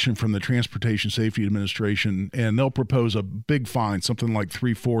violation from the Transportation Safety Administration, and they'll propose a big fine, something like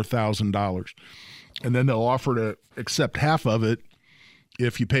 $3,000-$4,000. And then they'll offer to accept half of it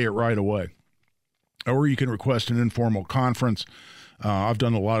if you pay it right away. Or you can request an informal conference. I've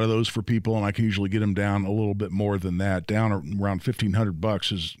done a lot of those for people, and I can usually get them down a little bit more than that. Down around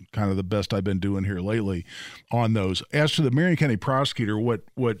 $1,500 is kind of the best I've been doing here lately on those. As to the Marion County prosecutor, what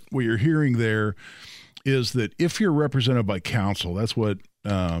you're hearing there is that if you're represented by counsel, that's what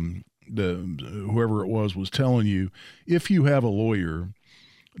whoever it was telling you. If you have a lawyer,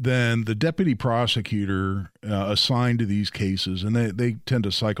 then the deputy prosecutor assigned to these cases, and they tend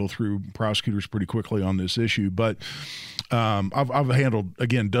to cycle through prosecutors pretty quickly on this issue, but I've handled,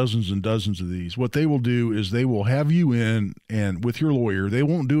 again, dozens and dozens of these. What they will do is they will have you in and with your lawyer. They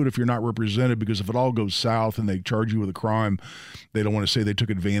won't do it if you're not represented, because if it all goes south and they charge you with a crime, they don't want to say they took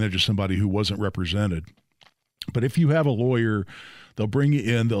advantage of somebody who wasn't represented. But if you have a lawyer, they'll bring you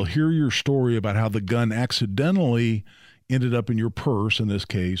in, they'll hear your story about how the gun accidentally ended up in your purse in this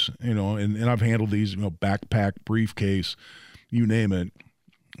case, and I've handled these, backpack, briefcase, you name it,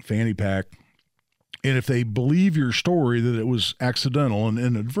 fanny pack. And if they believe your story that it was accidental and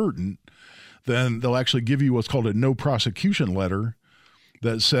inadvertent, then they'll actually give you what's called a no prosecution letter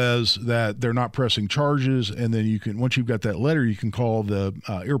that says that they're not pressing charges. And then you can, once you've got that letter, you can call the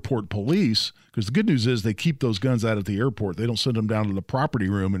airport police, because the good news is they keep those guns out at the airport. They don't send them down to the property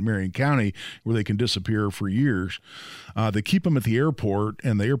room in Marion County where they can disappear for years. They keep them at the airport,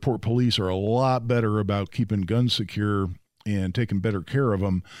 and the airport police are a lot better about keeping guns secure and taking better care of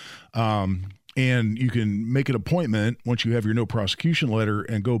them. And you can make an appointment once you have your no prosecution letter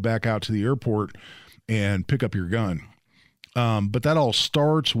and go back out to the airport and pick up your gun. But that all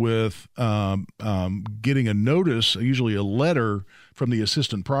starts with getting a notice, usually a letter from the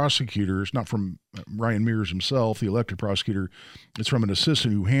assistant prosecutors, not from Ryan Mears himself, the elected prosecutor. It's from an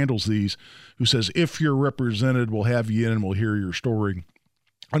assistant who handles these, who says, if you're represented, we'll have you in and we'll hear your story.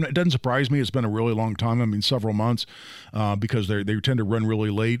 And it doesn't surprise me. It's been a really long time. I mean, several months, because they tend to run really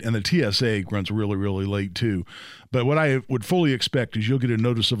late, and the TSA runs really, really late too. But what I would fully expect is you'll get a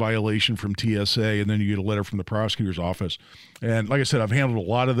notice of violation from TSA, and then you get a letter from the prosecutor's office. And like I said, I've handled a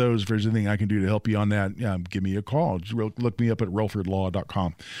lot of those. If there's anything I can do to help you on that, give me a call. Just look me up at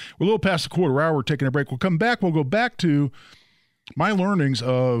relfordlaw.com. We're a little past the quarter hour. We're taking a break. We'll come back. We'll go back to my learnings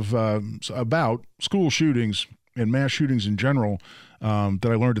of about school shootings and mass shootings in general, that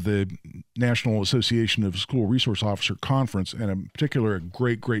I learned at the National Association of School Resource Officer Conference, and in particular, a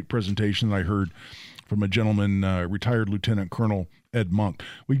great presentation that I heard from a gentleman, retired Lieutenant Colonel Ed Monk.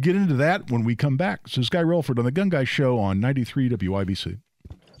 We get into that when we come back. This is Guy Relford on the Gun Guy Show on 93 WIBC.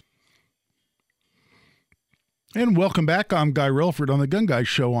 And welcome back. I'm Guy Relford on the Gun Guy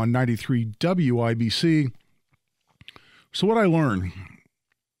Show on 93 WIBC. So what I learned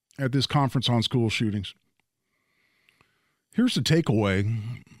at this conference on school shootings. Here's the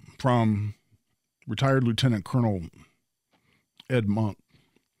takeaway from retired Lieutenant Colonel Ed Monk,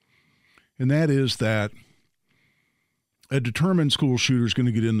 and that is that a determined school shooter is going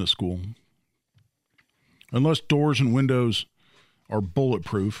to get into school. Unless doors and windows are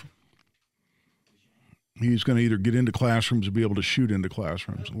bulletproof, he's going to either get into classrooms or be able to shoot into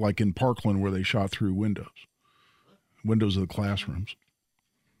classrooms, like in Parkland where they shot through windows of the classrooms.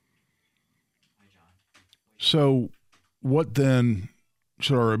 So what then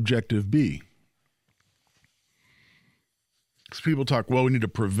should our objective be? Because people talk, well, we need to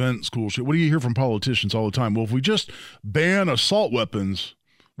prevent school shootings. What do you hear from politicians all the time? Well, if we just ban assault weapons,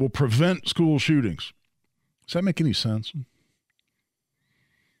 we'll prevent school shootings. Does that make any sense?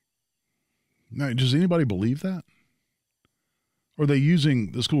 Now, does anybody believe that? Or are they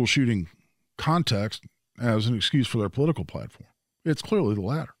using the school shooting context as an excuse for their political platform? It's clearly the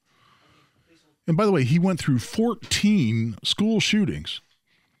latter. And by the way, he went through 14 school shootings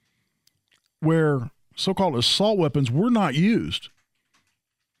where so-called assault weapons were not used,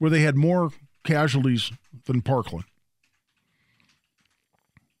 where they had more casualties than Parkland.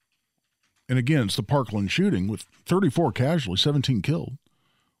 And again, it's the Parkland shooting with 34 casualties, 17 killed,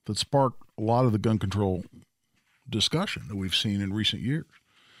 that sparked a lot of the gun control discussion that we've seen in recent years.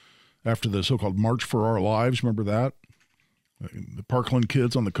 After the so-called March for Our Lives, remember that? The Parkland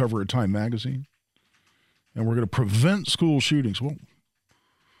kids on the cover of Time magazine. And we're going to prevent school shootings. Well,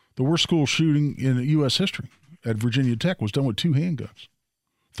 the worst school shooting in U.S. history at Virginia Tech was done with 2 handguns.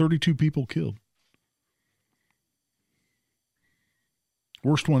 32 people killed.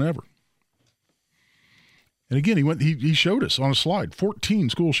 Worst one ever. And again, he showed us on a slide, 14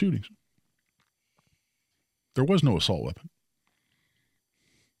 school shootings. There was no assault weapon.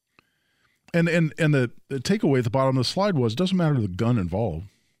 And the takeaway at the bottom of the slide was, it doesn't matter the gun involved.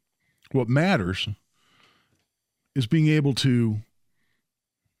 What matters is being able to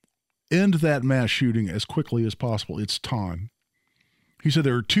end that mass shooting as quickly as possible. It's time. He said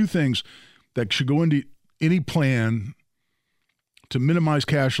there are 2 things that should go into any plan to minimize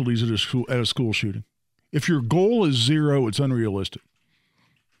casualties at a school shooting. If your goal is 0, it's unrealistic.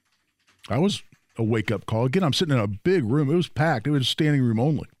 That was a wake-up call. Again, I'm sitting in a big room. It was packed. It was standing room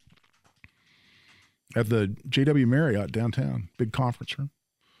only at the JW Marriott downtown, big conference room.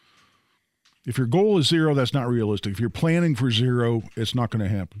 If your goal is 0, that's not realistic. If you're planning for 0, it's not going to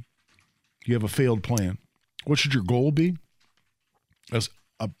happen. You have a failed plan. What should your goal be? As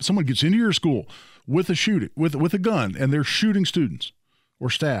someone gets into your school with a shooting, with a gun, and they're shooting students or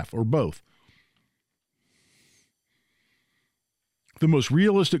staff or both. The most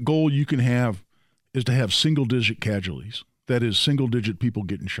realistic goal you can have is to have single-digit casualties. That is, single-digit people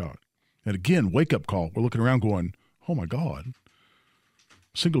getting shot. And again, wake-up call. We're looking around going, oh, my God.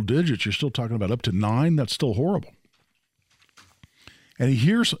 Single digits, you're still talking about up to 9? That's still horrible. And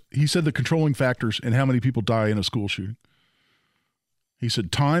he said the controlling factors in how many people die in a school shooting. He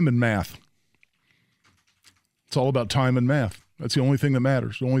said time and math. It's all about time and math. That's the only thing that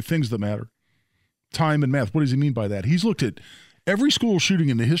matters, the only things that matter. Time and math. What does he mean by that? He's looked at every school shooting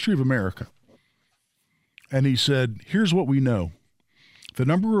in the history of America, and he said, here's what we know. The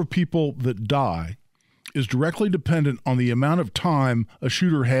number of people that die is directly dependent on the amount of time a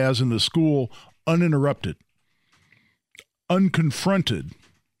shooter has in the school uninterrupted, unconfronted.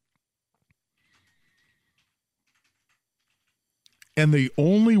 And the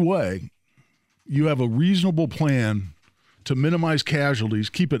only way you have a reasonable plan to minimize casualties,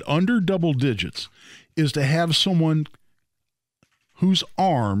 keep it under double digits, is to have someone who's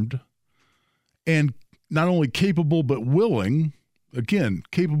armed and not only capable but willing. Again,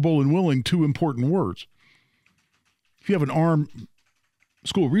 capable and willing, 2 important words. If you have an armed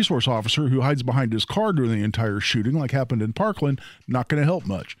school resource officer who hides behind his car during the entire shooting, like happened in Parkland, not going to help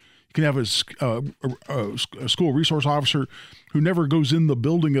much. You can have a school resource officer who never goes in the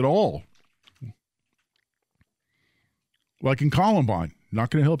building at all, like in Columbine,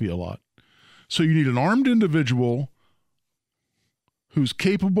 not going to help you a lot. So you need an armed individual who's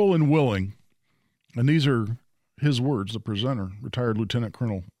capable and willing, and these are his words, the presenter, retired Lieutenant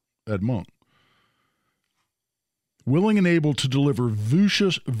Colonel Ed Monk. Willing and able to deliver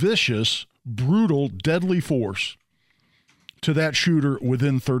vicious, brutal, deadly force to that shooter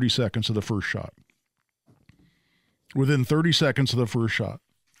within 30 seconds of the first shot. Within 30 seconds of the first shot.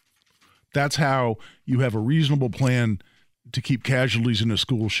 That's how you have a reasonable plan to keep casualties in a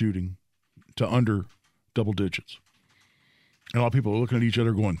school shooting to under double digits. And a lot of people are looking at each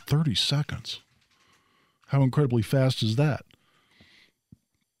other going, 30 seconds? How incredibly fast is that?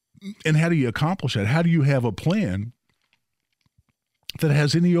 And how do you accomplish that? How do you have a plan that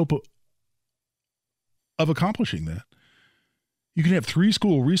has any hope of accomplishing that? You can have 3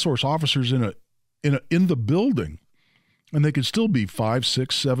 school resource officers in the building, and they could still be 5,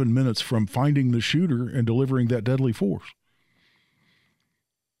 6, 7 minutes from finding the shooter and delivering that deadly force.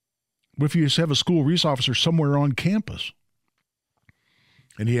 What if you just have a school resource officer somewhere on campus?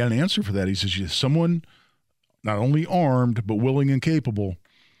 And he had an answer for that. He says, someone not only armed but willing and capable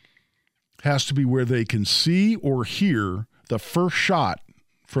has to be where they can see or hear the first shot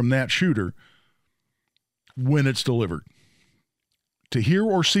from that shooter when it's delivered. To hear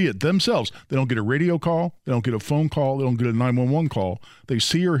or see it themselves. They don't get a radio call. They don't get a phone call. They don't get a 911 call. They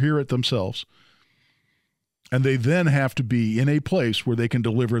see or hear it themselves. And they then have to be in a place where they can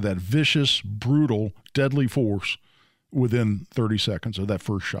deliver that vicious, brutal, deadly force within 30 seconds of that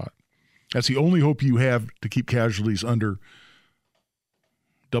first shot. That's the only hope you have to keep casualties under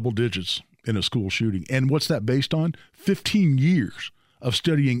double digits in a school shooting. And what's that based on? 15 years of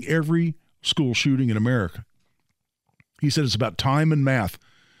studying every school shooting in America. He said it's about time and math.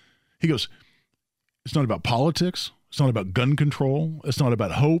 He goes, it's not about politics. It's not about gun control. It's not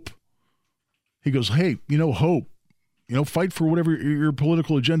about hope. He goes, hey, hope. Fight for whatever your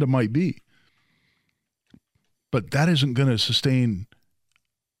political agenda might be. But that isn't going to sustain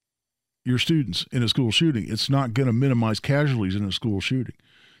your students in a school shooting. It's not going to minimize casualties in a school shooting.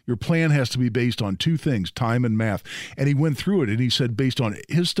 Your plan has to be based on 2 things, time and math. And he went through it, and he said, based on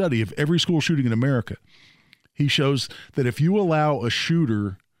his study of every school shooting in America, he shows that if you allow a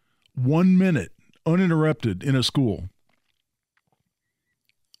shooter 1 minute uninterrupted in a school,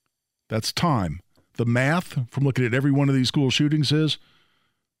 that's time. The math from looking at every one of these school shootings is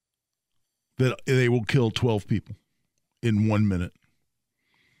that they will kill 12 people in 1 minute.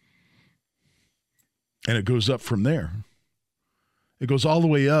 And it goes up from there. It goes all the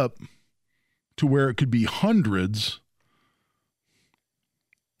way up to where it could be hundreds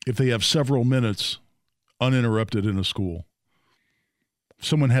if they have several minutes uninterrupted in a school.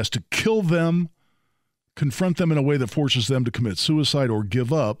 Someone has to kill them, confront them in a way that forces them to commit suicide or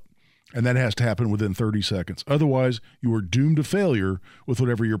give up, and that has to happen within 30 seconds. Otherwise, you are doomed to failure with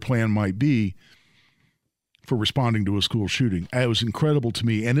whatever your plan might be for responding to a school shooting. It was incredible to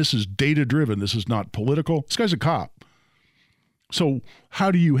me, and this is data-driven. This is not political. This guy's a cop. So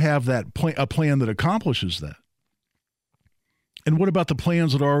how do you have that a plan that accomplishes that? And what about the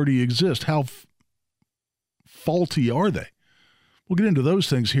plans that already exist? How faulty are they? We'll get into those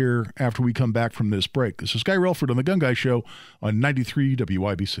things here after we come back from this break. This is Guy Relford on The Gun Guy Show on 93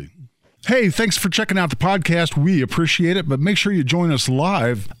 WIBC. Hey, thanks for checking out the podcast. We appreciate it, but make sure you join us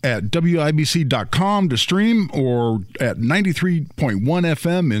live at WIBC.com to stream or at 93.1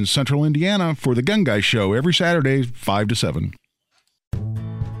 FM in Central Indiana for The Gun Guy Show every Saturday, 5 to 7.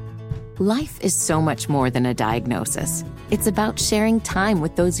 Life is so much more than a diagnosis. It's about sharing time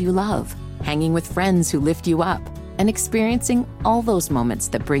with those you love, hanging with friends who lift you up, and experiencing all those moments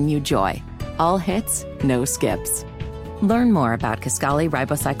that bring you joy. All hits, no skips. Learn more about Kisqali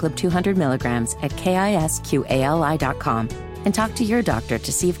Ribociclib 200 milligrams at KISQALI.com and talk to your doctor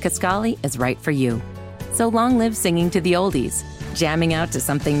to see if Kisqali is right for you. So long live singing to the oldies, jamming out to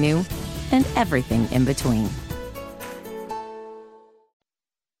something new, and everything in between.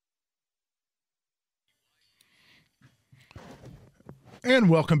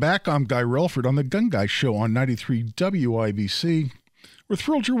 And welcome back. I'm Guy Relford on The Gun Guy Show on 93 WIBC. We're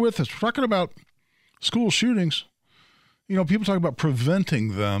thrilled you're with us. We're talking about school shootings. You know, people talk about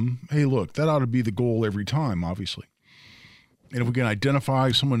preventing them. Hey, look, that ought to be the goal every time, obviously. And if we can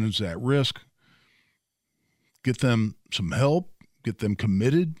identify someone who's at risk, get them some help, get them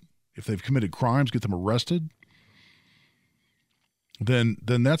committed. If they've committed crimes, get them arrested. Then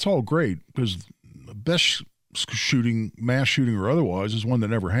that's all great, because the best shooting, mass shooting or otherwise, is one that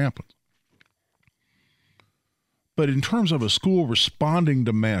never happens. But in terms of a school responding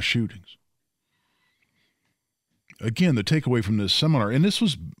to mass shootings, again, the takeaway from this seminar, and this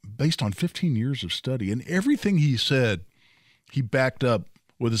was based on 15 years of study, and everything he said, he backed up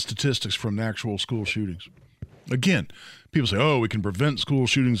with the statistics from actual school shootings. Again, people say, oh, we can prevent school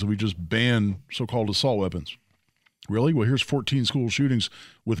shootings if we just ban so-called assault weapons. Really? Well, here's 14 school shootings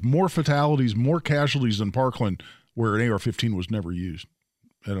with more fatalities, more casualties than Parkland, where an AR-15 was never used.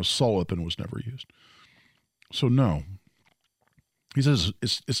 An assault weapon was never used. So no. He says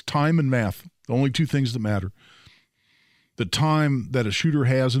it's time and math, the only two things that matter. The time that a shooter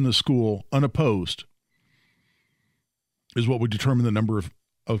has in the school unopposed is what would determine the number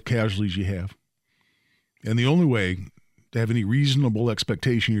of casualties you have. And the only way to have any reasonable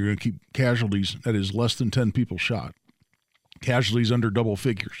expectation you're going to keep casualties that is less than 10 people shot, casualties under double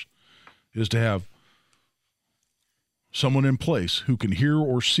figures, is to have someone in place who can hear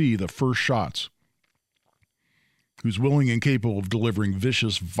or see the first shots, who's willing and capable of delivering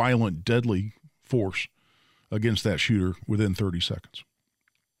vicious, violent, deadly force against that shooter within 30 seconds.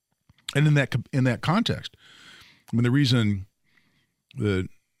 And in that context, I mean, the reason the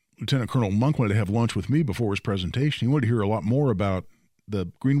Lieutenant Colonel Monk wanted to have lunch with me before his presentation, he wanted to hear a lot more about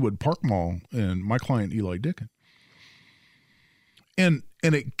the Greenwood Park Mall and my client, Eli Dickin. And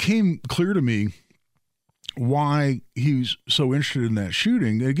it came clear to me why he's so interested in that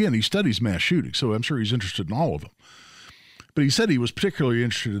shooting. Again, he studies mass shootings, so I'm sure he's interested in all of them. But he said he was particularly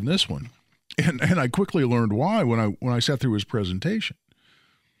interested in this one. And I quickly learned why when I sat through his presentation.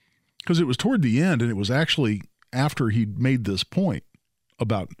 Because it was toward the end, and it was actually after he'd made this point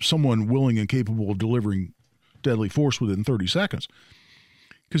about someone willing and capable of delivering deadly force within 30 seconds.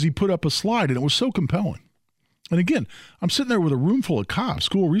 Because he put up a slide, and it was so compelling. And again, I'm sitting there with a room full of cops,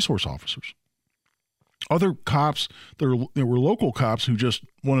 school resource officers. Other cops, there were local cops who just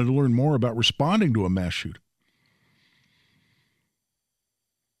wanted to learn more about responding to a mass shooting.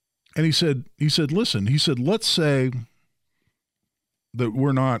 And he said, listen, let's say that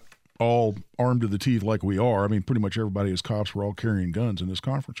we're not all armed to the teeth like we are. I mean, pretty much everybody as cops were all carrying guns in this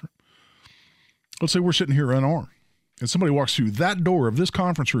conference room. Let's say we're sitting here unarmed, and somebody walks through that door of this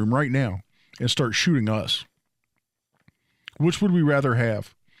conference room right now and starts shooting us. Which would we rather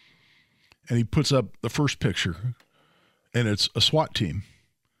have? And he puts up the first picture, and it's a SWAT team.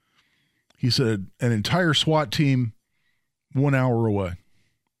 He said, an entire SWAT team 1 hour away.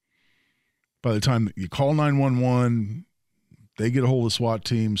 By the time you call 911, they get a hold of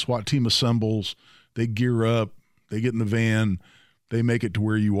the SWAT team assembles, they gear up, they get in the van, they make it to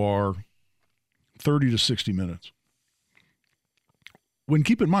where you are, 30 to 60 minutes. When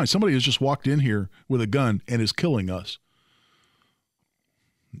keep in mind, somebody has just walked in here with a gun and is killing us.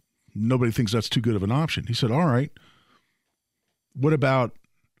 Nobody thinks that's too good of an option. He said, all right, what about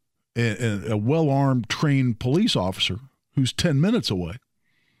a well-armed, trained police officer who's 10 minutes away?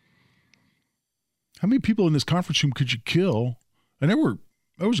 How many people in this conference room could you kill? And there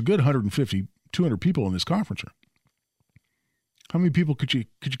was a good 150, 200 people in this conference room. How many people could you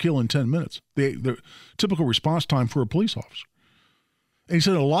kill in 10 minutes? The typical response time for a police officer. And he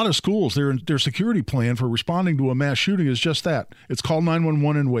said a lot of schools, their security plan for responding to a mass shooting is just that. It's call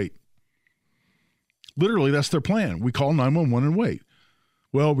 911 and wait. Literally, that's their plan. We call 911 and wait.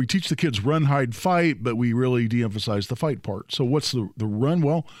 Well, we teach the kids run, hide, fight, but we really de-emphasize the fight part. So what's the run?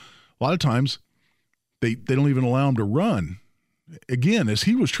 Well, a lot of times they don't even allow them to run. Again, as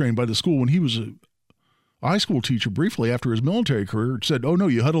he was trained by the school when he was a high school teacher briefly after his military career, it said, oh, no,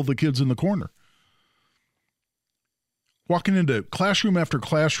 you huddle the kids in the corner. Walking into classroom after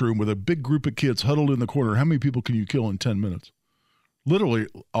classroom with a big group of kids huddled in the corner, how many people can you kill in 10 minutes? Literally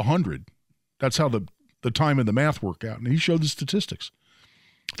 100. That's how the time and the math work out. And he showed the statistics.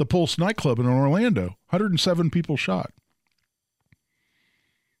 The Pulse nightclub in Orlando, 107 people shot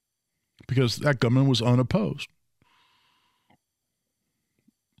because that gunman was unopposed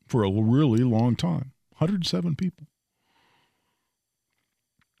for a really long time. 107 people.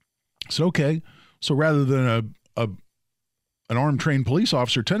 So, okay, so rather than an armed trained police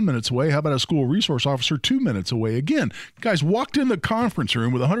officer 10 minutes away, how about a school resource officer 2 minutes away? Again, guys walked in the conference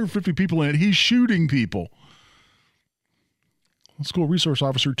room with 150 people in it. He's shooting people. School resource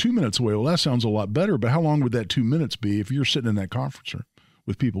officer 2 minutes away. Well, that sounds a lot better, but how long would that 2 minutes be if you're sitting in that conference room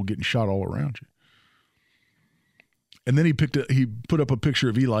with people getting shot all around you? And then he put up a picture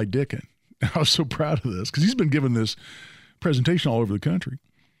of Eli Dickin. I was so proud of this because he's been giving this presentation all over the country.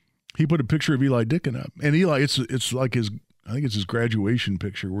 He put a picture of Eli Dickin up, and Eli, it's like I think it's his graduation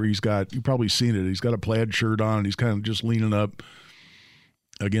picture where you've probably seen it. He's got a plaid shirt on and he's kind of just leaning up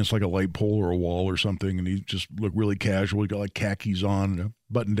against like a light pole or a wall or something, and he just looked really casual. He got like khakis on and a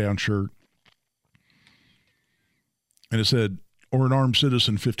button-down shirt. And it said, or an armed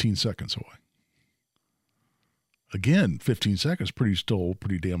citizen 15 seconds away. Again, 15 seconds, still a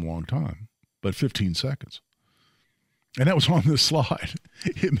pretty damn long time, but 15 seconds. And that was on this slide.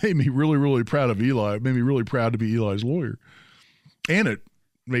 It made me really, really proud of Eli. It made me really proud to be Eli's lawyer. And it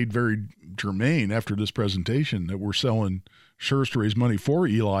made very germane after this presentation that we're selling shirts to raise money for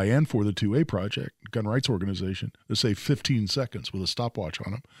Eli and for the 2A Project, gun rights organization, to say 15 seconds with a stopwatch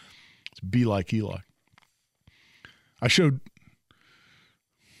on them. It's Be Like Eli. I showed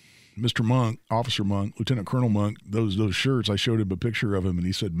Mr. Monk, Officer Monk, Lieutenant Colonel Monk, those shirts. I showed him a picture of him, and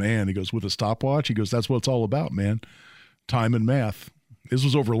he said, man, he goes, with a stopwatch? He goes, that's what it's all about, man. Time and math. This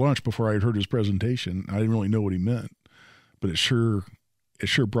was over lunch before I had heard his presentation. I didn't really know what he meant, but it sure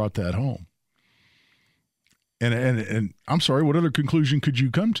brought that home. And I'm sorry, what other conclusion could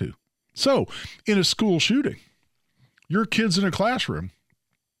you come to? So, in a school shooting, your kid's in a classroom,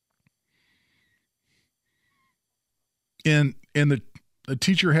 and the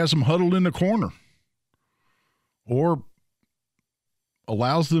teacher has them huddled in the corner, or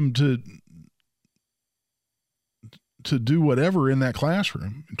allows them to do whatever in that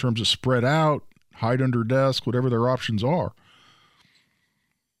classroom in terms of spread out, hide under desk, whatever their options are.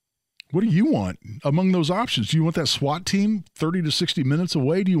 What do you want among those options? Do you want that SWAT team 30 to 60 minutes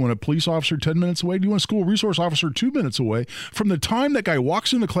away? Do you want a police officer 10 minutes away? Do you want a school resource officer 2 minutes away from the time that guy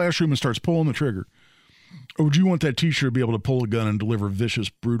walks in the classroom and starts pulling the trigger? Or would you want that teacher to be able to pull a gun and deliver vicious,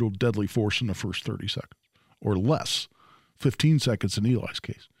 brutal, deadly force in the first 30 seconds or less? 15 seconds in Eli's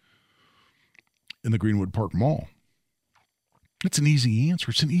case in the Greenwood Park Mall. It's an easy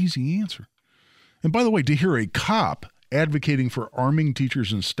answer. It's an easy answer. And by the way, to hear a cop advocating for arming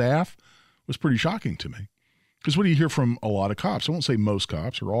teachers and staff was pretty shocking to me. Because what do you hear from a lot of cops? I won't say most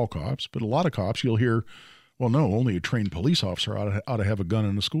cops or all cops, but a lot of cops, you'll hear, well, no, only a trained police officer ought to have a gun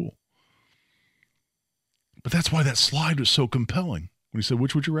in a school. But that's why that slide was so compelling. When he said,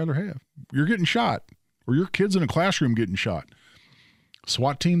 which would you rather have? You're getting shot, or your kid's in a classroom getting shot.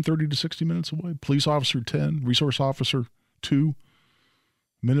 SWAT team 30 to 60 minutes away, police officer 10, resource officer 2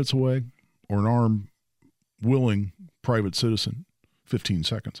 minutes away, or an armed, willing private citizen 15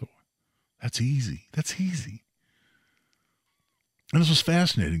 seconds away. That's easy. That's easy. And this was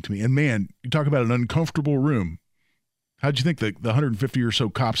fascinating to me. And man, you talk about an uncomfortable room. How'd you think the 150 or so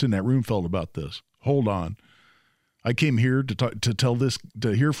cops in that room felt about this? Hold on. I came here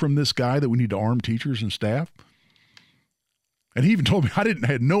to hear from this guy that we need to arm teachers and staff. And he even told me, I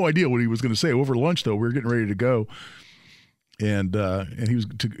had no idea what he was going to say. Over lunch, though, we were getting ready to go. And he was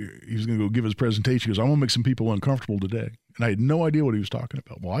going to go give his presentation. He goes, I'm going to make some people uncomfortable today. And I had no idea what he was talking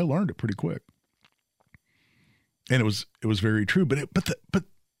about. Well, I learned it pretty quick. And it was very true. But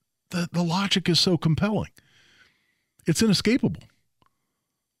the logic is so compelling. It's inescapable.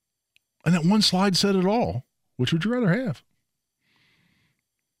 And that one slide said it all. Which would you rather have?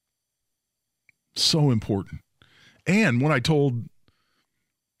 So important. And when I told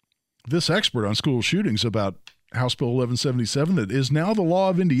this expert on school shootings about House Bill 1177, that is now the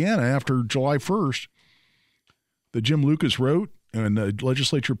law of Indiana after July 1st, that Jim Lucas wrote and the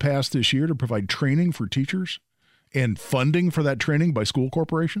legislature passed this year to provide training for teachers and funding for that training by school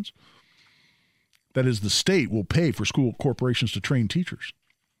corporations. that is, the state will pay for school corporations to train teachers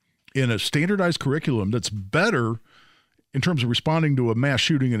in a standardized curriculum that's better in terms of responding to a mass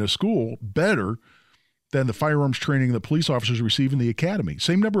shooting in a school, better than the firearms training that police officers receive in the academy.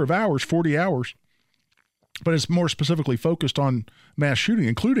 Same number of hours, 40 hours, but it's more specifically focused on mass shooting,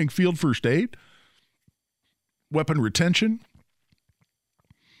 including field first aid, weapon retention,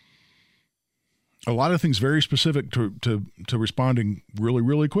 a lot of things very specific to responding really,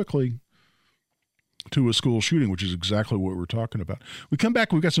 really quickly to a school shooting, which is exactly what we're talking about. We come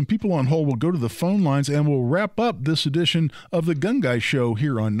back, we've got some people on hold. We'll go to the phone lines, and we'll wrap up this edition of the Gun Guy Show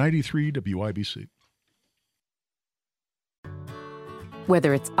here on 93 WIBC.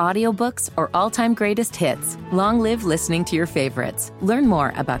 Whether it's audiobooks or all-time greatest hits, long live listening to your favorites. Learn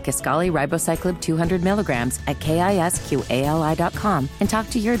more about Kisqali Ribociclib 200 milligrams at KISQALI.com and talk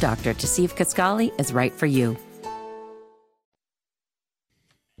to your doctor to see if Kisqali is right for you.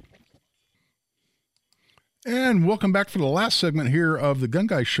 And welcome back for the last segment here of the Gun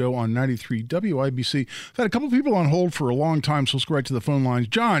Guy Show on 93 WIBC. I've had a couple people on hold for a long time, so let's go right to the phone lines.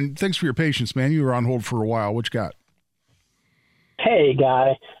 John, thanks for your patience, man. You were on hold for a while. What you got? Hey,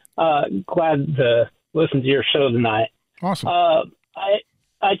 Guy. Glad to listen to your show tonight. Awesome.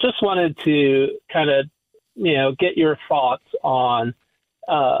 I just wanted to kind of, get your thoughts on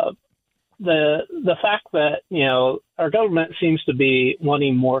the fact that, our government seems to be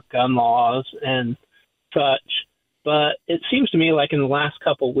wanting more gun laws and such, but it seems to me like in the last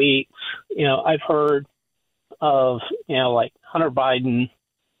couple of weeks, I've heard of, like Hunter Biden,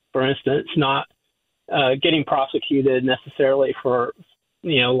 for instance, not getting prosecuted necessarily for,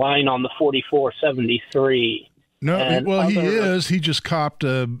 lying on the 4473. No, well, he is. He just copped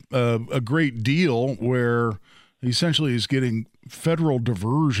a great deal where essentially he's getting federal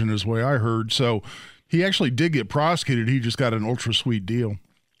diversion, is the way I heard. So he actually did get prosecuted. He just got an ultra sweet deal.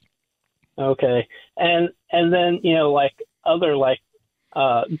 Okay, and then other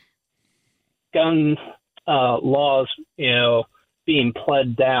gun laws, being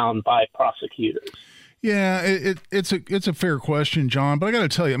pled down by prosecutors. Yeah, it's a fair question, John. But I got to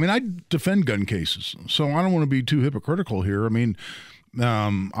tell you, I mean, I defend gun cases, so I don't want to be too hypocritical here. I mean,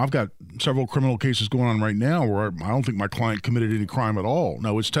 I've got several criminal cases going on right now where I don't think my client committed any crime at all.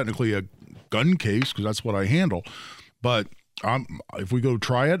 Now, it's technically a gun case because that's what I handle, but if we go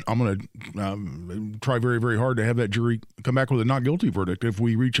try it, I'm going to try very, very hard to have that jury come back with a not guilty verdict. If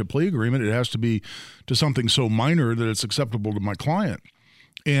we reach a plea agreement, it has to be to something so minor that it's acceptable to my client.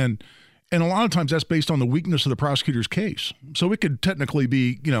 And a lot of times that's based on the weakness of the prosecutor's case. So it could technically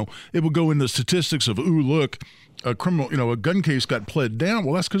be, it would go into statistics of, ooh, look, a criminal, a gun case got pled down.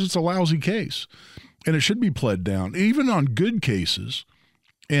 Well, that's because it's a lousy case. And it should be pled down, even on good cases.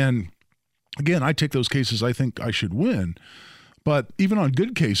 And again, I take those cases I think I should win. But even on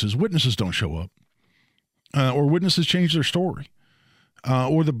good cases, witnesses don't show up, or witnesses change their story,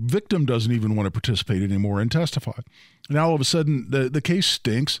 or the victim doesn't even want to participate anymore and testify. Now, all of a sudden, the case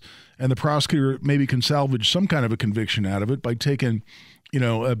stinks, and the prosecutor maybe can salvage some kind of a conviction out of it by taking,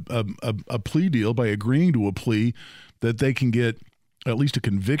 a plea deal, by agreeing to a plea that they can get at least a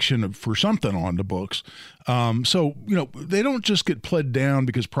conviction for something on the books. So, they don't just get pled down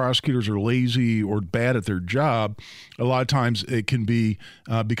because prosecutors are lazy or bad at their job. A lot of times it can be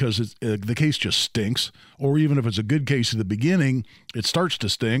because the case just stinks, or even if it's a good case at the beginning, it starts to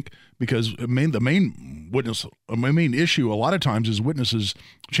stink because the main issue a lot of times is witnesses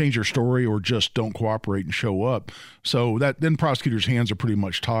change their story or just don't cooperate and show up. So then prosecutors' hands are pretty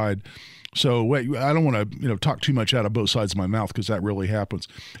much tied. So I don't want to, talk too much out of both sides of my mouth because that really happens.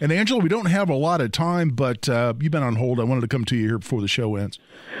 And Angela, we don't have a lot of time, but you've been on hold. I wanted to come to you here before the show ends.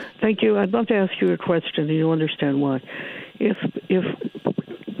 Thank you. I'd love to ask you a question, and you'll understand why. If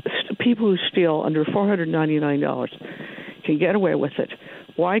people who steal under $499 can get away with it,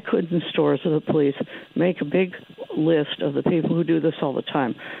 why couldn't stores or the police make a big list of the people who do this all the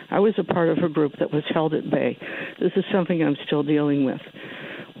time? I was a part of a group that was held at bay. This is something I'm still dealing with.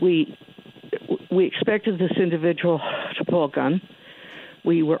 We expected this individual to pull a gun.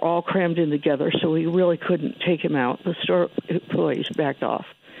 We were all crammed in together, so we really couldn't take him out. The store employees backed off.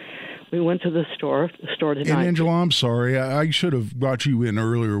 We went to the store. The store denied. And Angela, I'm sorry. I should have brought you in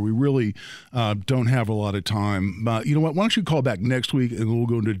earlier. We really don't have a lot of time. You know what? Why don't you call back next week, and we'll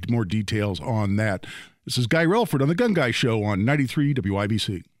go into more details on that. This is Guy Relford on the Gun Guy Show on 93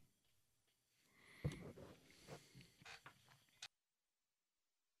 WIBC.